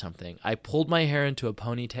seaweed or something. I pulled my hair into a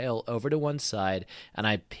ponytail over to one side, and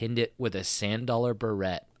I pinned it with a sand dollar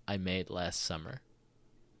beret I made last summer.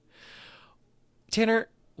 Tanner,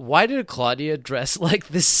 why did Claudia dress like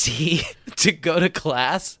the sea to go to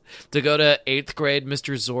class? To go to 8th grade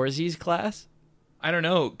Mr. Zorzi's class? I don't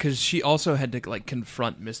know, because she also had to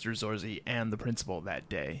confront Mr. Zorzi and the principal that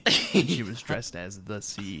day. She was dressed as the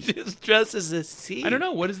sea. She was dressed as the sea. I don't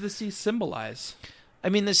know. What does the sea symbolize? I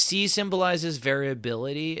mean, the sea symbolizes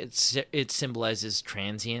variability. It symbolizes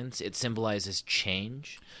transience. It symbolizes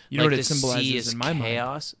change. You know what it the symbolizes sea is in my mind?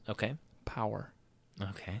 chaos. Okay. Power.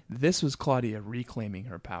 Okay. This was Claudia reclaiming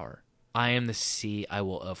her power. I am the sea. I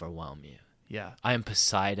will overwhelm you. Yeah. I am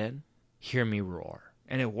Poseidon. Hear me roar.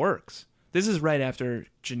 And it works. This is right after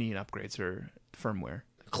Janine upgrades her firmware.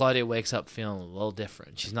 Claudia wakes up feeling a little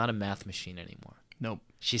different. She's not a math machine anymore. Nope.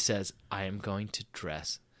 She says, I am going to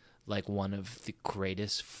dress like one of the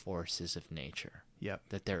greatest forces of nature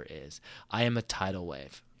that there is. I am a tidal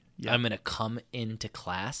wave. Yep. I'm going to come into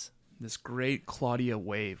class. This great Claudia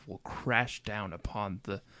wave will crash down upon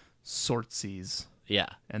the Sortsies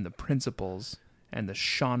and the principals and the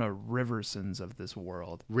Shauna Riversons of this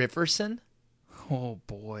world. Riverson? Oh,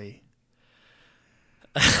 boy.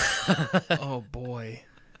 Oh, boy.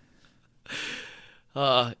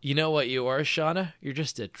 You know what you are, Shauna? You're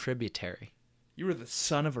just a tributary. You were the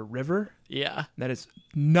son of a river? Yeah. That is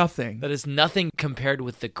nothing. That is nothing compared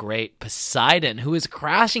with the great Poseidon, who is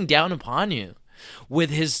crashing down upon you with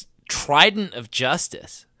his trident of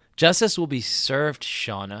justice. Justice will be served,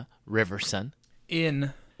 Shauna Riverson.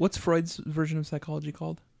 In, what's Freud's version of psychology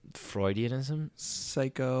called? Freudianism?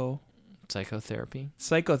 Psychotherapy?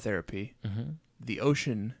 Psychotherapy. Mm-hmm. The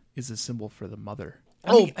ocean is a symbol for the mother.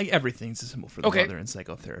 Oh. Everything's a symbol for the mother in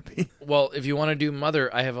psychotherapy. Well, if you want to do mother,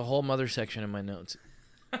 I have a whole mother section in my notes.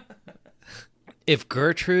 If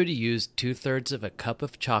Gertrude used 2/3 of a cup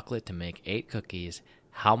of chocolate to make 8 cookies,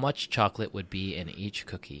 how much chocolate would be in each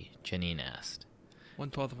cookie? Janine asked.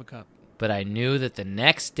 1/12 of a cup. But I knew that the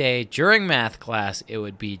next day during math class, it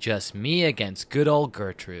would be just me against good old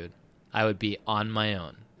Gertrude. I would be on my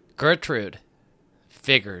own. Gertrude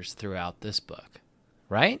figures throughout this book,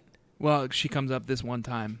 right? Well, she comes up this one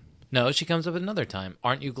time. No, she comes up another time.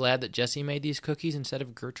 Aren't you glad that Jesse made these cookies instead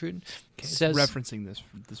of Gertrude? Okay, referencing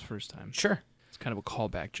this first time. Sure. It's kind of a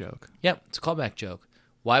callback joke. Yep, it's a callback joke.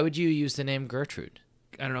 Why would you use the name Gertrude?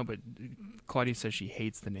 I don't know, but Claudia says she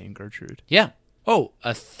hates the name Gertrude. Yeah. Oh,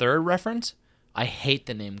 a third reference? I hate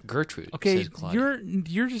the name Gertrude. Okay, says Claudia.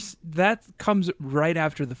 you're just that comes right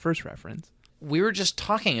after the first reference. We were just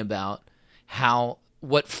talking about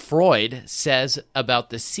what Freud says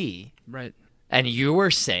about the sea. Right. And you were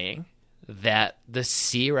saying that the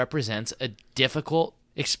sea represents a difficult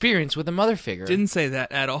experience with a mother figure. Didn't say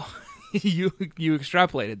that at all. You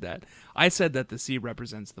extrapolated that. I said that the sea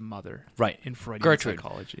represents the mother. Right. In Freudian Gertrude.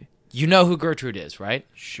 psychology. You know who Gertrude is, right?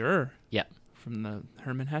 Sure. Yeah. From the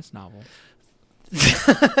Herman Hesse novel.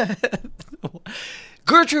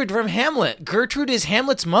 Gertrude from Hamlet. Gertrude is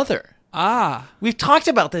Hamlet's mother. Ah. We've talked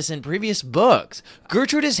about this in previous books.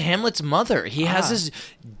 Gertrude is Hamlet's mother. He has this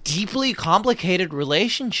deeply complicated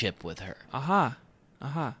relationship with her. Aha.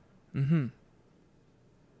 Mm-hmm.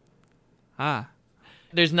 Ah.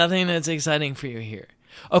 There's nothing that's exciting for you here.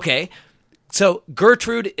 Okay, so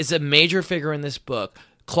Gertrude is a major figure in this book.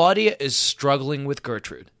 Claudia is struggling with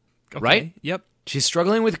Gertrude, right? Yep. She's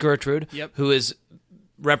struggling with Gertrude, Yep. who is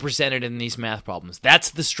represented in these math problems.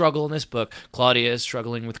 That's the struggle in this book. Claudia is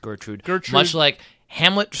struggling with Gertrude. Much like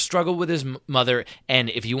Hamlet struggled with his mother. And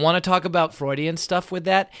if you want to talk about Freudian stuff with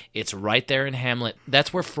that, it's right there in Hamlet.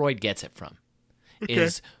 That's where Freud gets it from,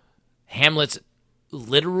 is Hamlet's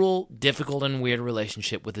literal, difficult, and weird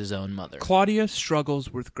relationship with his own mother. Claudia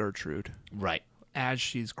struggles with Gertrude. Right. As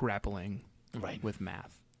she's grappling with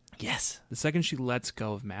math. Yes. The second she lets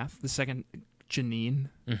go of math, the second Janine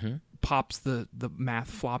pops the math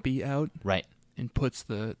floppy out and puts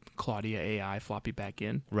the Claudia AI floppy back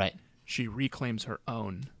in, she reclaims her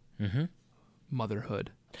own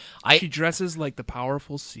motherhood. She dresses like the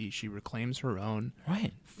powerful sea. She reclaims her own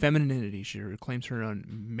femininity. She reclaims her own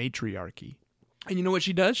matriarchy. And you know what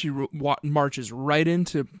she does? She marches right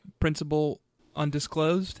into Principal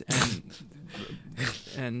Undisclosed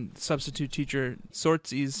and substitute teacher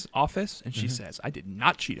Sortzi's office, and she says, I did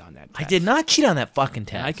not cheat on that test. I did not cheat on that fucking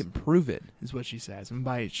test. And I can prove it, is what she says. And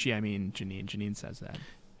by she, I mean Janine. Janine says that.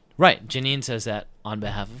 Right. Janine says that on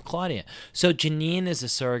behalf of Claudia. So Janine is a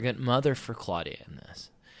surrogate mother for Claudia in this.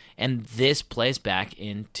 And this plays back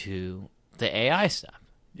into the AI stuff.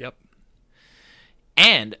 Yep.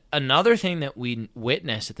 And another thing that we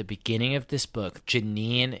witness at the beginning of this book,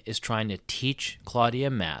 Janine is trying to teach Claudia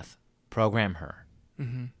math, program her.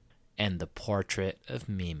 And the portrait of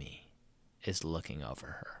Mimi is looking over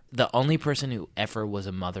her. The only person who ever was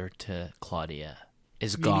a mother to Claudia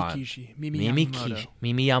is gone. Mimi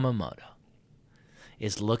Yamamoto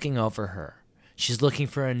is looking over her. She's looking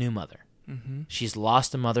for a new mother. She's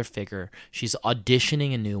lost a mother figure. She's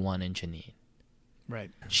auditioning a new one in Janine. Right.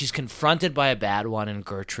 She's confronted by a bad one in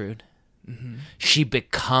Gertrude. She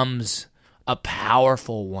becomes a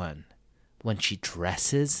powerful one when she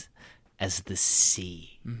dresses as the sea.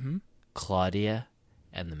 Claudia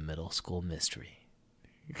and the Middle School Mystery.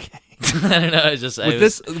 Okay. I don't know.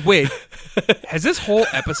 Wait, has this whole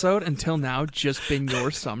episode until now just been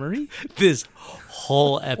your summary? This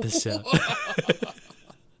whole episode.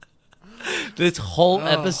 This whole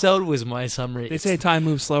episode was my summary. They say time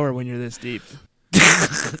moves slower when you're this deep.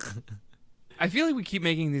 I feel like we keep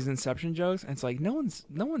making these Inception jokes, and it's like no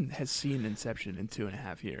one has seen Inception in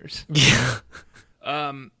 2.5 years. Yeah.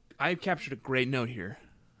 I captured a great note here.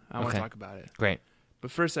 I want to talk about it. Great.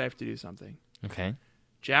 But first I have to do something. Okay.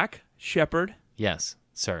 Jack Shepard. Yes,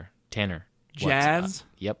 sir. Tanner. Jazz.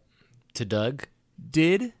 Yep. To Doug.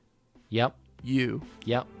 Did. Yep. You.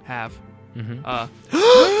 Yep. Have. Babu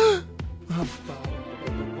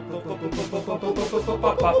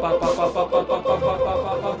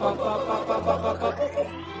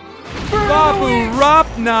Rop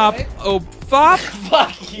Nop Oh Fop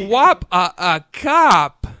Fuck you. Wop a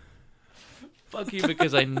Cop. Fuck you,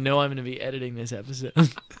 because I know I'm going to be editing this episode.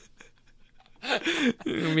 It's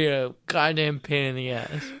going to be a goddamn pain in the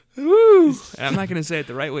ass. Woo. And I'm not going to say it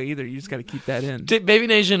the right way either. You just got to keep that in. Baby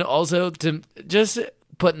Nation, also, to just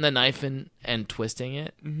putting the knife in and twisting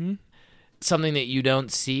it. Mm-hmm. Something that you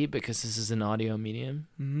don't see because this is an audio medium.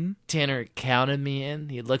 Mm-hmm. Tanner counted me in.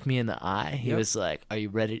 He looked me in the eye. He was like, "Are you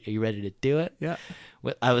ready? Are you ready to do it?" Yeah.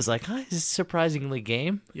 I was like, "This is surprisingly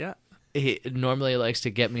game." Yeah. He normally likes to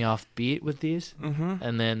get me off beat with these,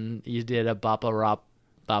 and then you did a bop bop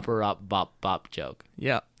joke.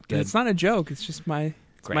 Yeah. Good. It's not a joke. It's just my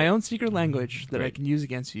own secret language that I Great. can use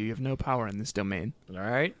against you. You have no power in this domain. All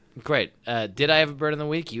right, great. Did I have a bird of the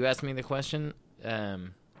week? You asked me the question.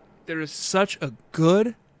 There is such a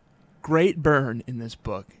good, great burn in this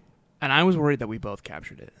book, and I was worried that we both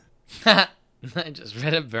captured it. I just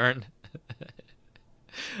read a burn.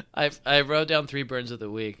 I wrote down 3 burns of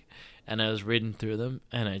the week, and I was reading through them,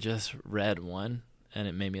 and I just read one, and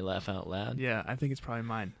it made me laugh out loud. Yeah, I think it's probably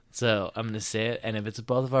mine. So I'm going to say it, and if it's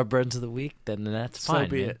both of our burns of the week, then that's So fine.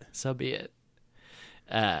 be man. it. So be it.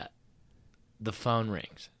 The phone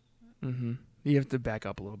rings. Mm-hmm. You have to back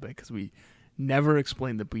up a little bit because we never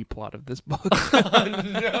explained the B plot of this book. Oh,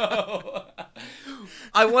 no.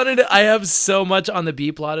 I have so much on the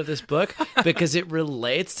B plot of this book because it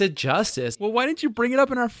relates to justice. Well, why didn't you bring it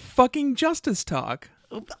up in our fucking justice talk?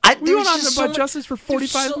 We There went was on just about so justice for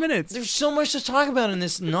 45 minutes. There's so much to talk about in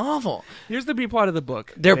this novel. Here's the B plot of the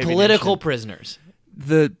book. They're Baby political Nation. prisoners.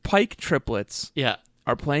 The Pike triplets Yeah.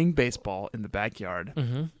 are playing baseball in the backyard,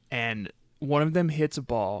 and one of them hits a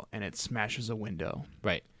ball and it smashes a window.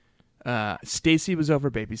 Right. Stacy was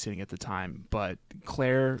over babysitting at the time, but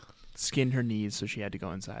Claire skinned her knees, so she had to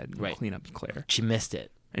go inside and clean up Claire. She missed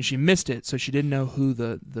it. And she missed it, so she didn't know who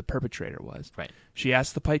the perpetrator was. Right. She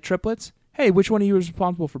asked the Pike triplets, "Hey, which one of you was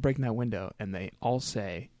responsible for breaking that window?" And they all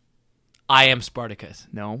say, I am Spartacus.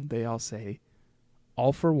 no, they all say,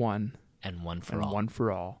 "All for one And one for and all. one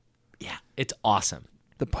for all." Yeah. It's awesome.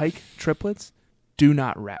 The Pike triplets do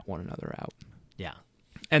not rat one another out. Yeah.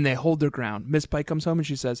 And they hold their ground. Miss Pike comes home and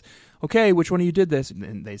she says, "Okay, which one of you did this?"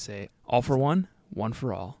 And they say, "All for one, one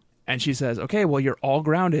for all." And she says, "Okay, well, you're all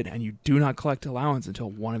grounded and you do not collect allowance until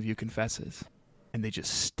one of you confesses." And they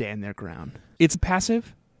just stand their ground. It's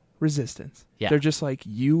passive resistance. Yeah. They're just like,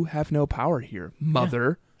 "You have no power here,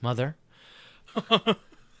 mother." Yeah. Mother.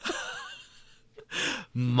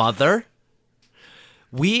 Mother.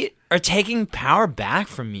 We are taking power back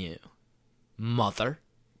from you. Mother.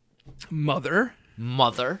 Mother.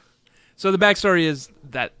 Mother. So the backstory is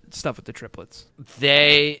that stuff with the triplets.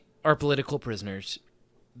 They are political prisoners.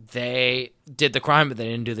 They did the crime, but they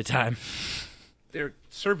didn't do the time. They're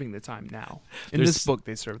serving the time now. In There's- this book,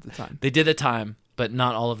 they serve the time. They did the time, but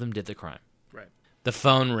not all of them did the crime. Right. The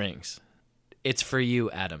phone rings. "It's for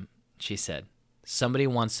you, Adam," she said. "Somebody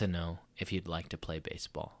wants to know if you'd like to play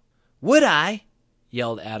baseball." "Would I?"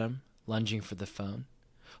 yelled Adam, lunging for the phone.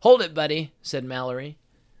 "Hold it, buddy," said Mallory.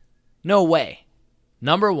 "No way.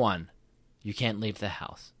 Number 1, you can't leave the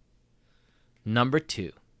house. Number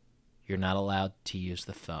 2, you're not allowed to use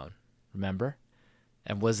the phone. Remember?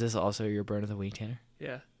 And was this also your burn of the week, Tanner?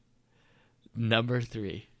 Yeah. Number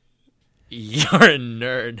 3, you're a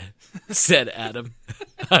nerd," said Adam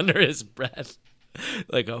under his breath,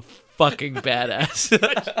 like a fucking badass.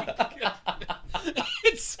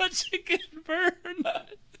 It's such a good burn.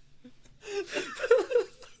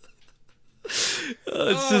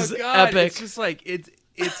 It's just God, epic. It's just like it's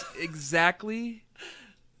exactly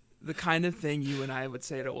the kind of thing you and I would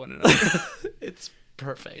say to one another. It's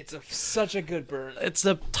perfect. It's such a good burn. It's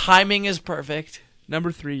the timing is perfect.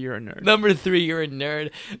 Number 3, you're a nerd. Number 3, you're a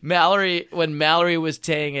nerd. When Mallory was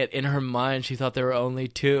saying it in her mind, she thought there were only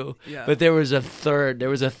 2. Yeah. But there was a third. There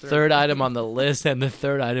was a third item on the list, and the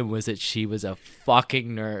third item was that she was a fucking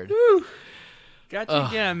nerd. Woo. Got you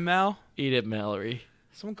again, Mel. Eat it, Mallory.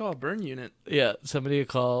 Someone call a burn unit. Yeah, somebody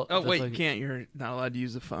call. Oh, the wait, you fucking- can't. You're not allowed to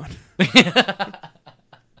use the phone.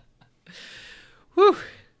 Whew.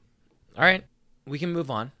 All right, we can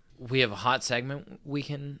move on. We have a hot segment we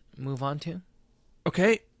can move on to.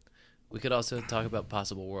 Okay. We could also talk about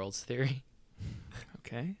possible worlds theory.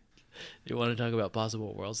 Okay. You want to talk about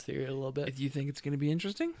possible worlds theory a little bit? If you think it's going to be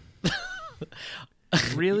interesting,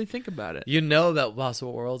 really think about it. You know about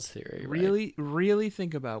possible worlds theory, right? Really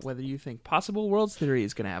think about whether you think possible worlds theory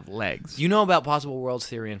is going to have legs. You know about possible worlds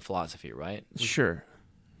theory in philosophy, right? Sure.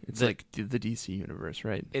 It's like the DC universe,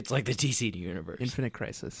 right? It's like the DC universe. Infinite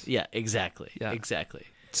Crisis. Yeah, exactly. Yeah. Exactly.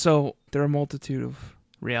 So there are a multitude of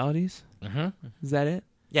realities. Mm-hmm. Is that it?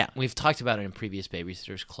 Yeah, we've talked about it in previous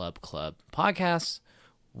Babysitters Club podcasts.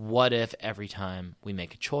 What if every time we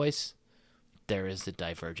make a choice, there is a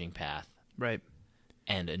diverging path Right.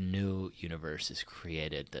 and a new universe is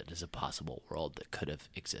created that is a possible world that could have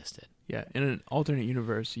existed? Yeah. In an alternate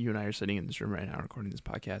universe, you and I are sitting in this room right now recording this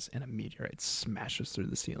podcast, and a meteorite smashes through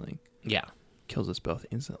the ceiling. Yeah. kills us both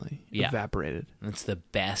instantly. Yeah. Evaporated. It's the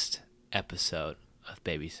best episode of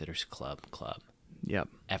Babysitter's Club Yep.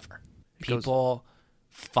 ever. It goes- People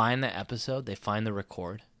find the episode, they find the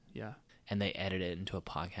record, Yeah. and they edit it into a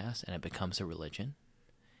podcast, and it becomes a religion.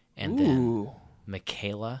 And then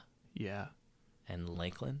Michaela Yeah. and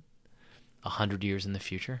Lakeland, 100 years in the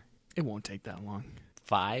future, It won't take that long.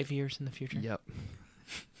 5 years in the future, Yep.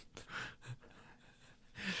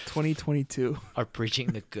 2022. are preaching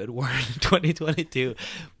the good word in 2022.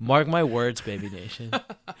 Mark my words, Baby Nation.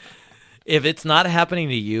 If it's not happening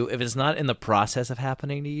to you, if it's not in the process of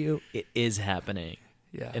happening to you, it is happening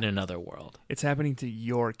Yeah. in another world. It's happening to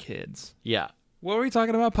your kids. Yeah. What were we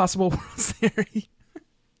talking about? Possible worlds theory.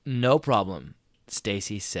 No problem,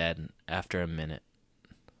 Stacy said after a minute.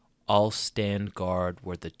 I'll stand guard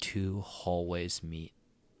where the two hallways meet.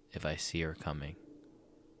 If I see her coming,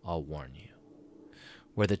 I'll warn you.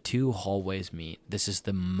 Where the two hallways meet, this is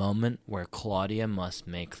the moment where Claudia must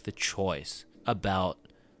make the choice about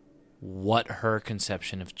what her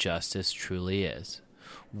conception of justice truly is.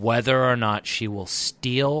 Whether or not she will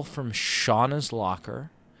steal from Shauna's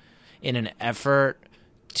locker in an effort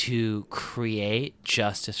to create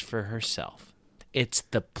justice for herself. It's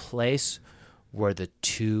the place where the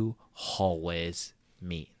two hallways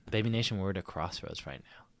meet. Baby Nation, we're at a crossroads right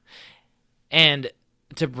now. And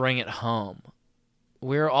to bring it home,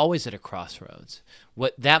 we're always at a crossroads.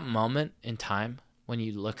 What that moment in time when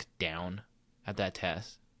you look down at that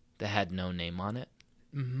test that had no name on it,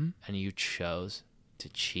 and you chose to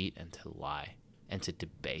cheat and to lie and to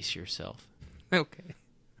debase yourself Okay.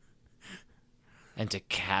 and to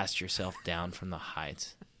cast yourself down from the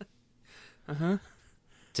heights, Uh-huh.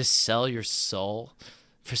 to sell your soul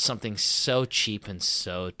for something so cheap and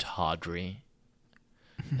so tawdry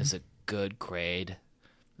as a good grade,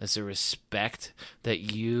 as a respect that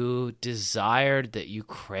you desired, that you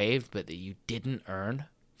craved, but that you didn't earn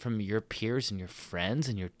from your peers and your friends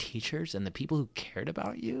and your teachers and the people who cared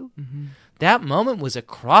about you. That moment was a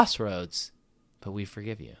crossroads, but we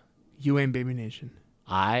forgive you. You and Baby Nation.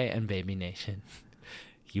 I and Baby Nation,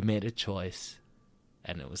 you made a choice,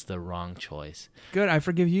 and it was the wrong choice. Good. I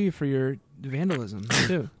forgive you for your vandalism,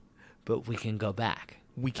 too. But we can go back.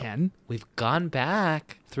 We can? We've gone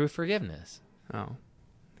back through forgiveness. Oh.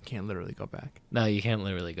 Can't literally go back. No, you can't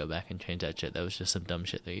literally go back and change that shit. That was just some dumb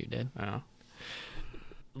shit that you did. Oh.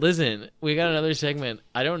 Listen, we got another segment.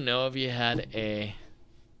 I don't know if you had Hey,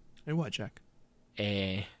 what, Jack?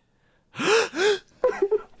 a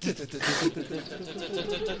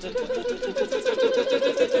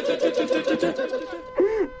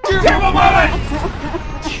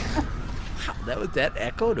that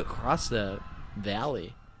echoed across the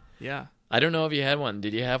valley. Yeah. I don't know if you had one.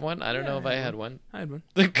 Did you have one? I don't know if I had one. I had one.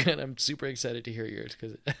 Good. I'm super excited to hear yours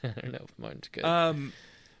because I don't know if mine's good.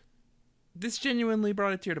 This genuinely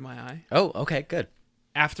brought a tear to my eye. Oh, okay, good.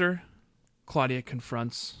 After Claudia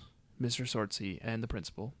confronts Mr. Sortsey and the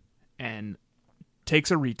principal and takes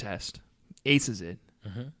a retest, aces it,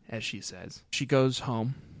 as she says. She goes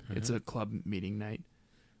home. It's a club meeting night.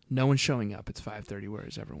 No one's showing up. It's 5:30. Where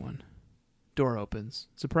is everyone? Door opens.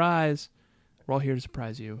 Surprise! We're all here to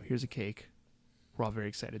surprise you. Here's a cake. We're all very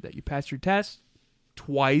excited that you passed your test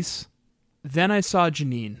twice. Then I saw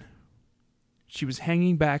Janine. She was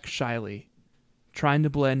hanging back shyly, trying to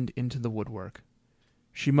blend into the woodwork.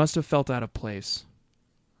 She must have felt out of place.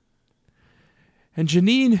 And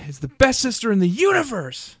Janine is the best sister in the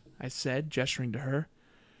universe, I said, gesturing to her.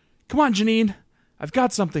 Come on, Janine. I've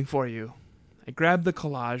got something for you. I grabbed the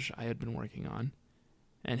collage I had been working on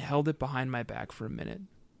and held it behind my back for a minute.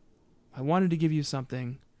 I wanted to give you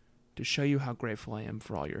something to show you how grateful I am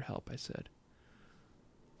for all your help, I said.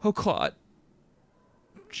 Oh, Claude,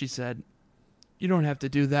 she said. You don't have to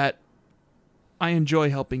do that. I enjoy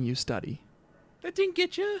helping you study. That didn't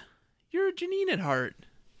get you. You're a Janine at heart.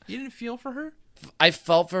 You didn't feel for her? I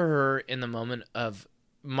felt for her in the moment of,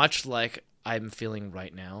 much like I'm feeling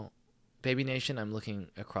right now. Baby Nation, I'm looking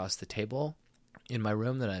across the table in my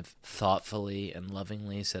room that I've thoughtfully and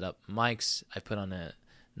lovingly set up mics. I put on a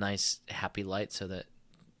nice happy light so that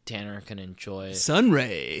Tanner can enjoy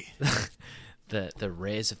Sunray. the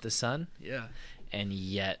rays of the sun. Yeah. And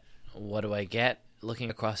yet, what do I get? Looking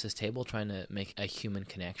across this table, trying to make a human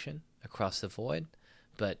connection across the void,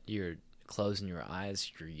 but you're closing your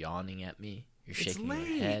eyes, you're yawning at me, you're shaking your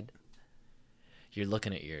head, you're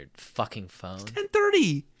looking at your fucking phone.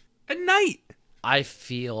 10:30 at night. I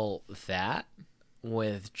feel that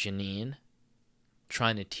with Janine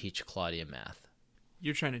trying to teach Claudia math.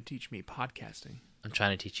 You're trying to teach me podcasting. I'm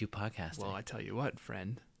trying to teach you podcasting. Well, I tell you what,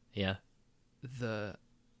 friend. Yeah. The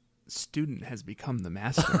student has become the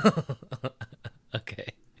master. Okay.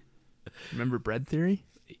 Remember Bread Theory?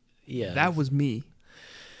 Yeah. That was me.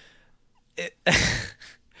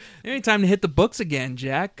 Maybe time to hit the books again,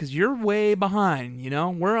 Jack, because you're way behind. You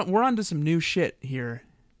know, we're onto some new shit here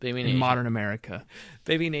Baby in Nation. modern America.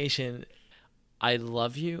 Baby Nation, I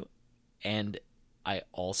love you, and I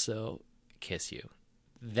also kiss you.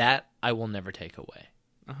 That I will never take away.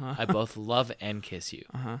 I both love and kiss you.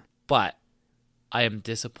 But I am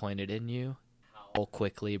disappointed in you how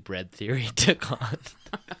quickly Bread Theory took on.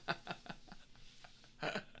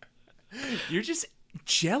 You're just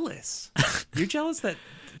jealous. You're jealous that...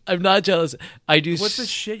 I'm not jealous. I do. What's the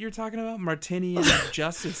shit you're talking about? Martinian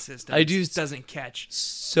justice system. I do doesn't catch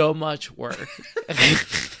so much work.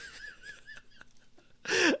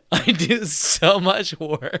 I do so much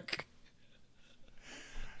work.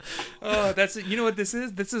 Oh, that's it. You know what this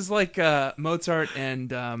is? This is like Mozart and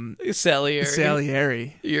Salieri.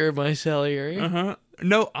 Salieri. You're my Salieri.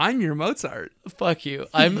 No, I'm your Mozart. Fuck you.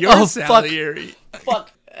 I'm your Salieri.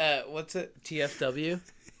 Fuck. What's it? TFW.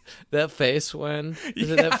 That face when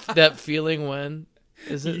is it that feeling when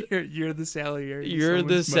is it? You're the Salieri. You're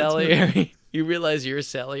the Salieri. You realize you're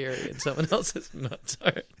Salieri and someone else is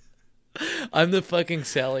Mozart. I'm the fucking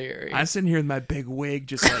Salieri. I'm sitting here with my big wig,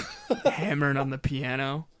 just like hammering on the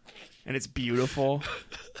piano, and it's beautiful.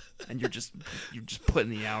 And you're just putting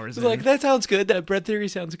the hours in. Like, that sounds good. That Bread Theory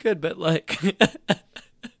sounds good, but like,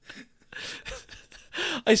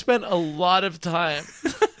 I spent a lot of time.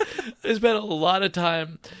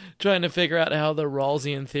 Trying to figure out how the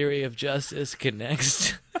Rawlsian theory of justice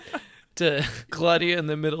connects to Claudia and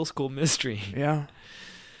the middle school mystery. Yeah.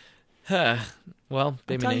 Well,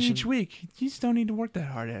 Baby I tell you Nation. each week, you just don't need to work that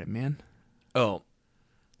hard at it, man. Oh,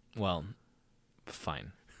 well,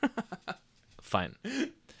 fine. Fine.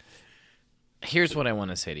 Here's what I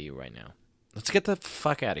want to say to you right now. Let's get the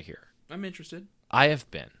fuck out of here. I'm interested. I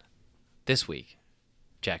have been, this week,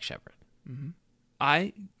 Jack Shepard.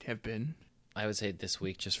 I have been. I would say this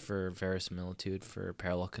week, just for verisimilitude, for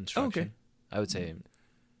parallel construction. Okay. I would say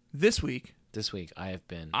This week. this week, I have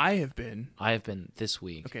been this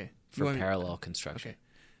week Okay. for parallel construction. Okay.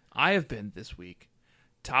 I have been this week.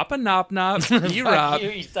 Top a nop nop, e rob,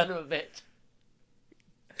 you son of a bitch.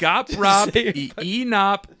 gop rob, Say your e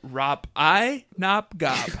nop, rop I nop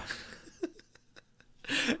gop.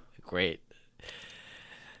 Great.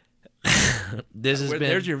 This has been.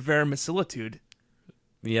 There's your verisimilitude.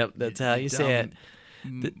 Yep, that's how you say it.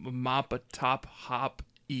 Mop a top hop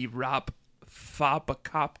e rop, fop a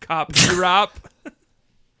cop e rop.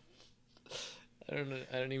 I don't know.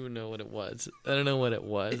 I don't even know what it was. I don't know what it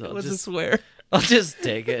was. It was a swear. I'll just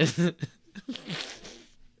take it.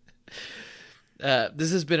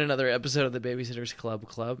 This has been another episode of the Babysitters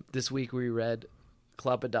Club. This week we read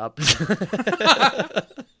Clop Adopt.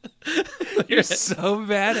 You're so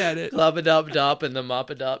bad at it. Clop Adopt Dop and the Mop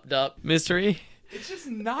Adopt Dop mystery. It's just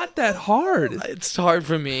not that hard. It's hard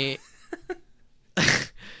for me.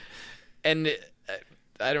 And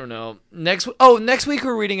I don't know. Next week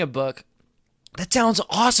we're reading a book. That sounds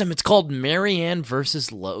awesome. It's called Marianne versus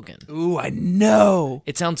Logan. Ooh, I know.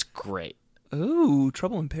 It sounds great. Ooh,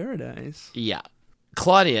 Trouble in Paradise. Yeah.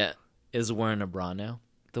 Claudia is wearing a bra now.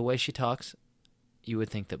 The way she talks, you would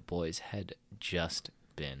think that boys had just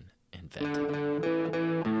been invented. In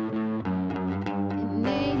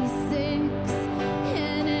 86,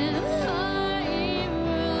 and in high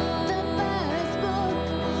room, the first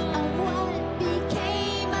book of what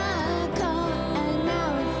became a cult, and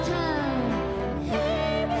now it's time.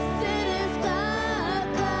 Babysitter's Club.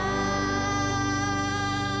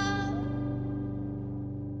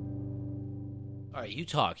 All right, you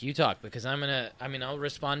talk, because I'll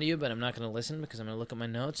respond to you, but I'm not gonna listen because I'm gonna look at my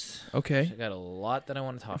notes. Okay. I got a lot that I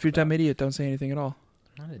want to talk about. If you're a dumb idiot, don't say anything at all.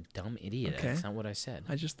 I'm not a dumb idiot. Okay. That's not what I said.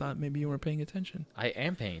 I just thought maybe you weren't paying attention. I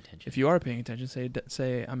am paying attention. If you are paying attention,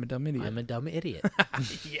 say I'm a dumb idiot. I'm a dumb idiot.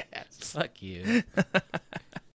 Yes. Fuck you.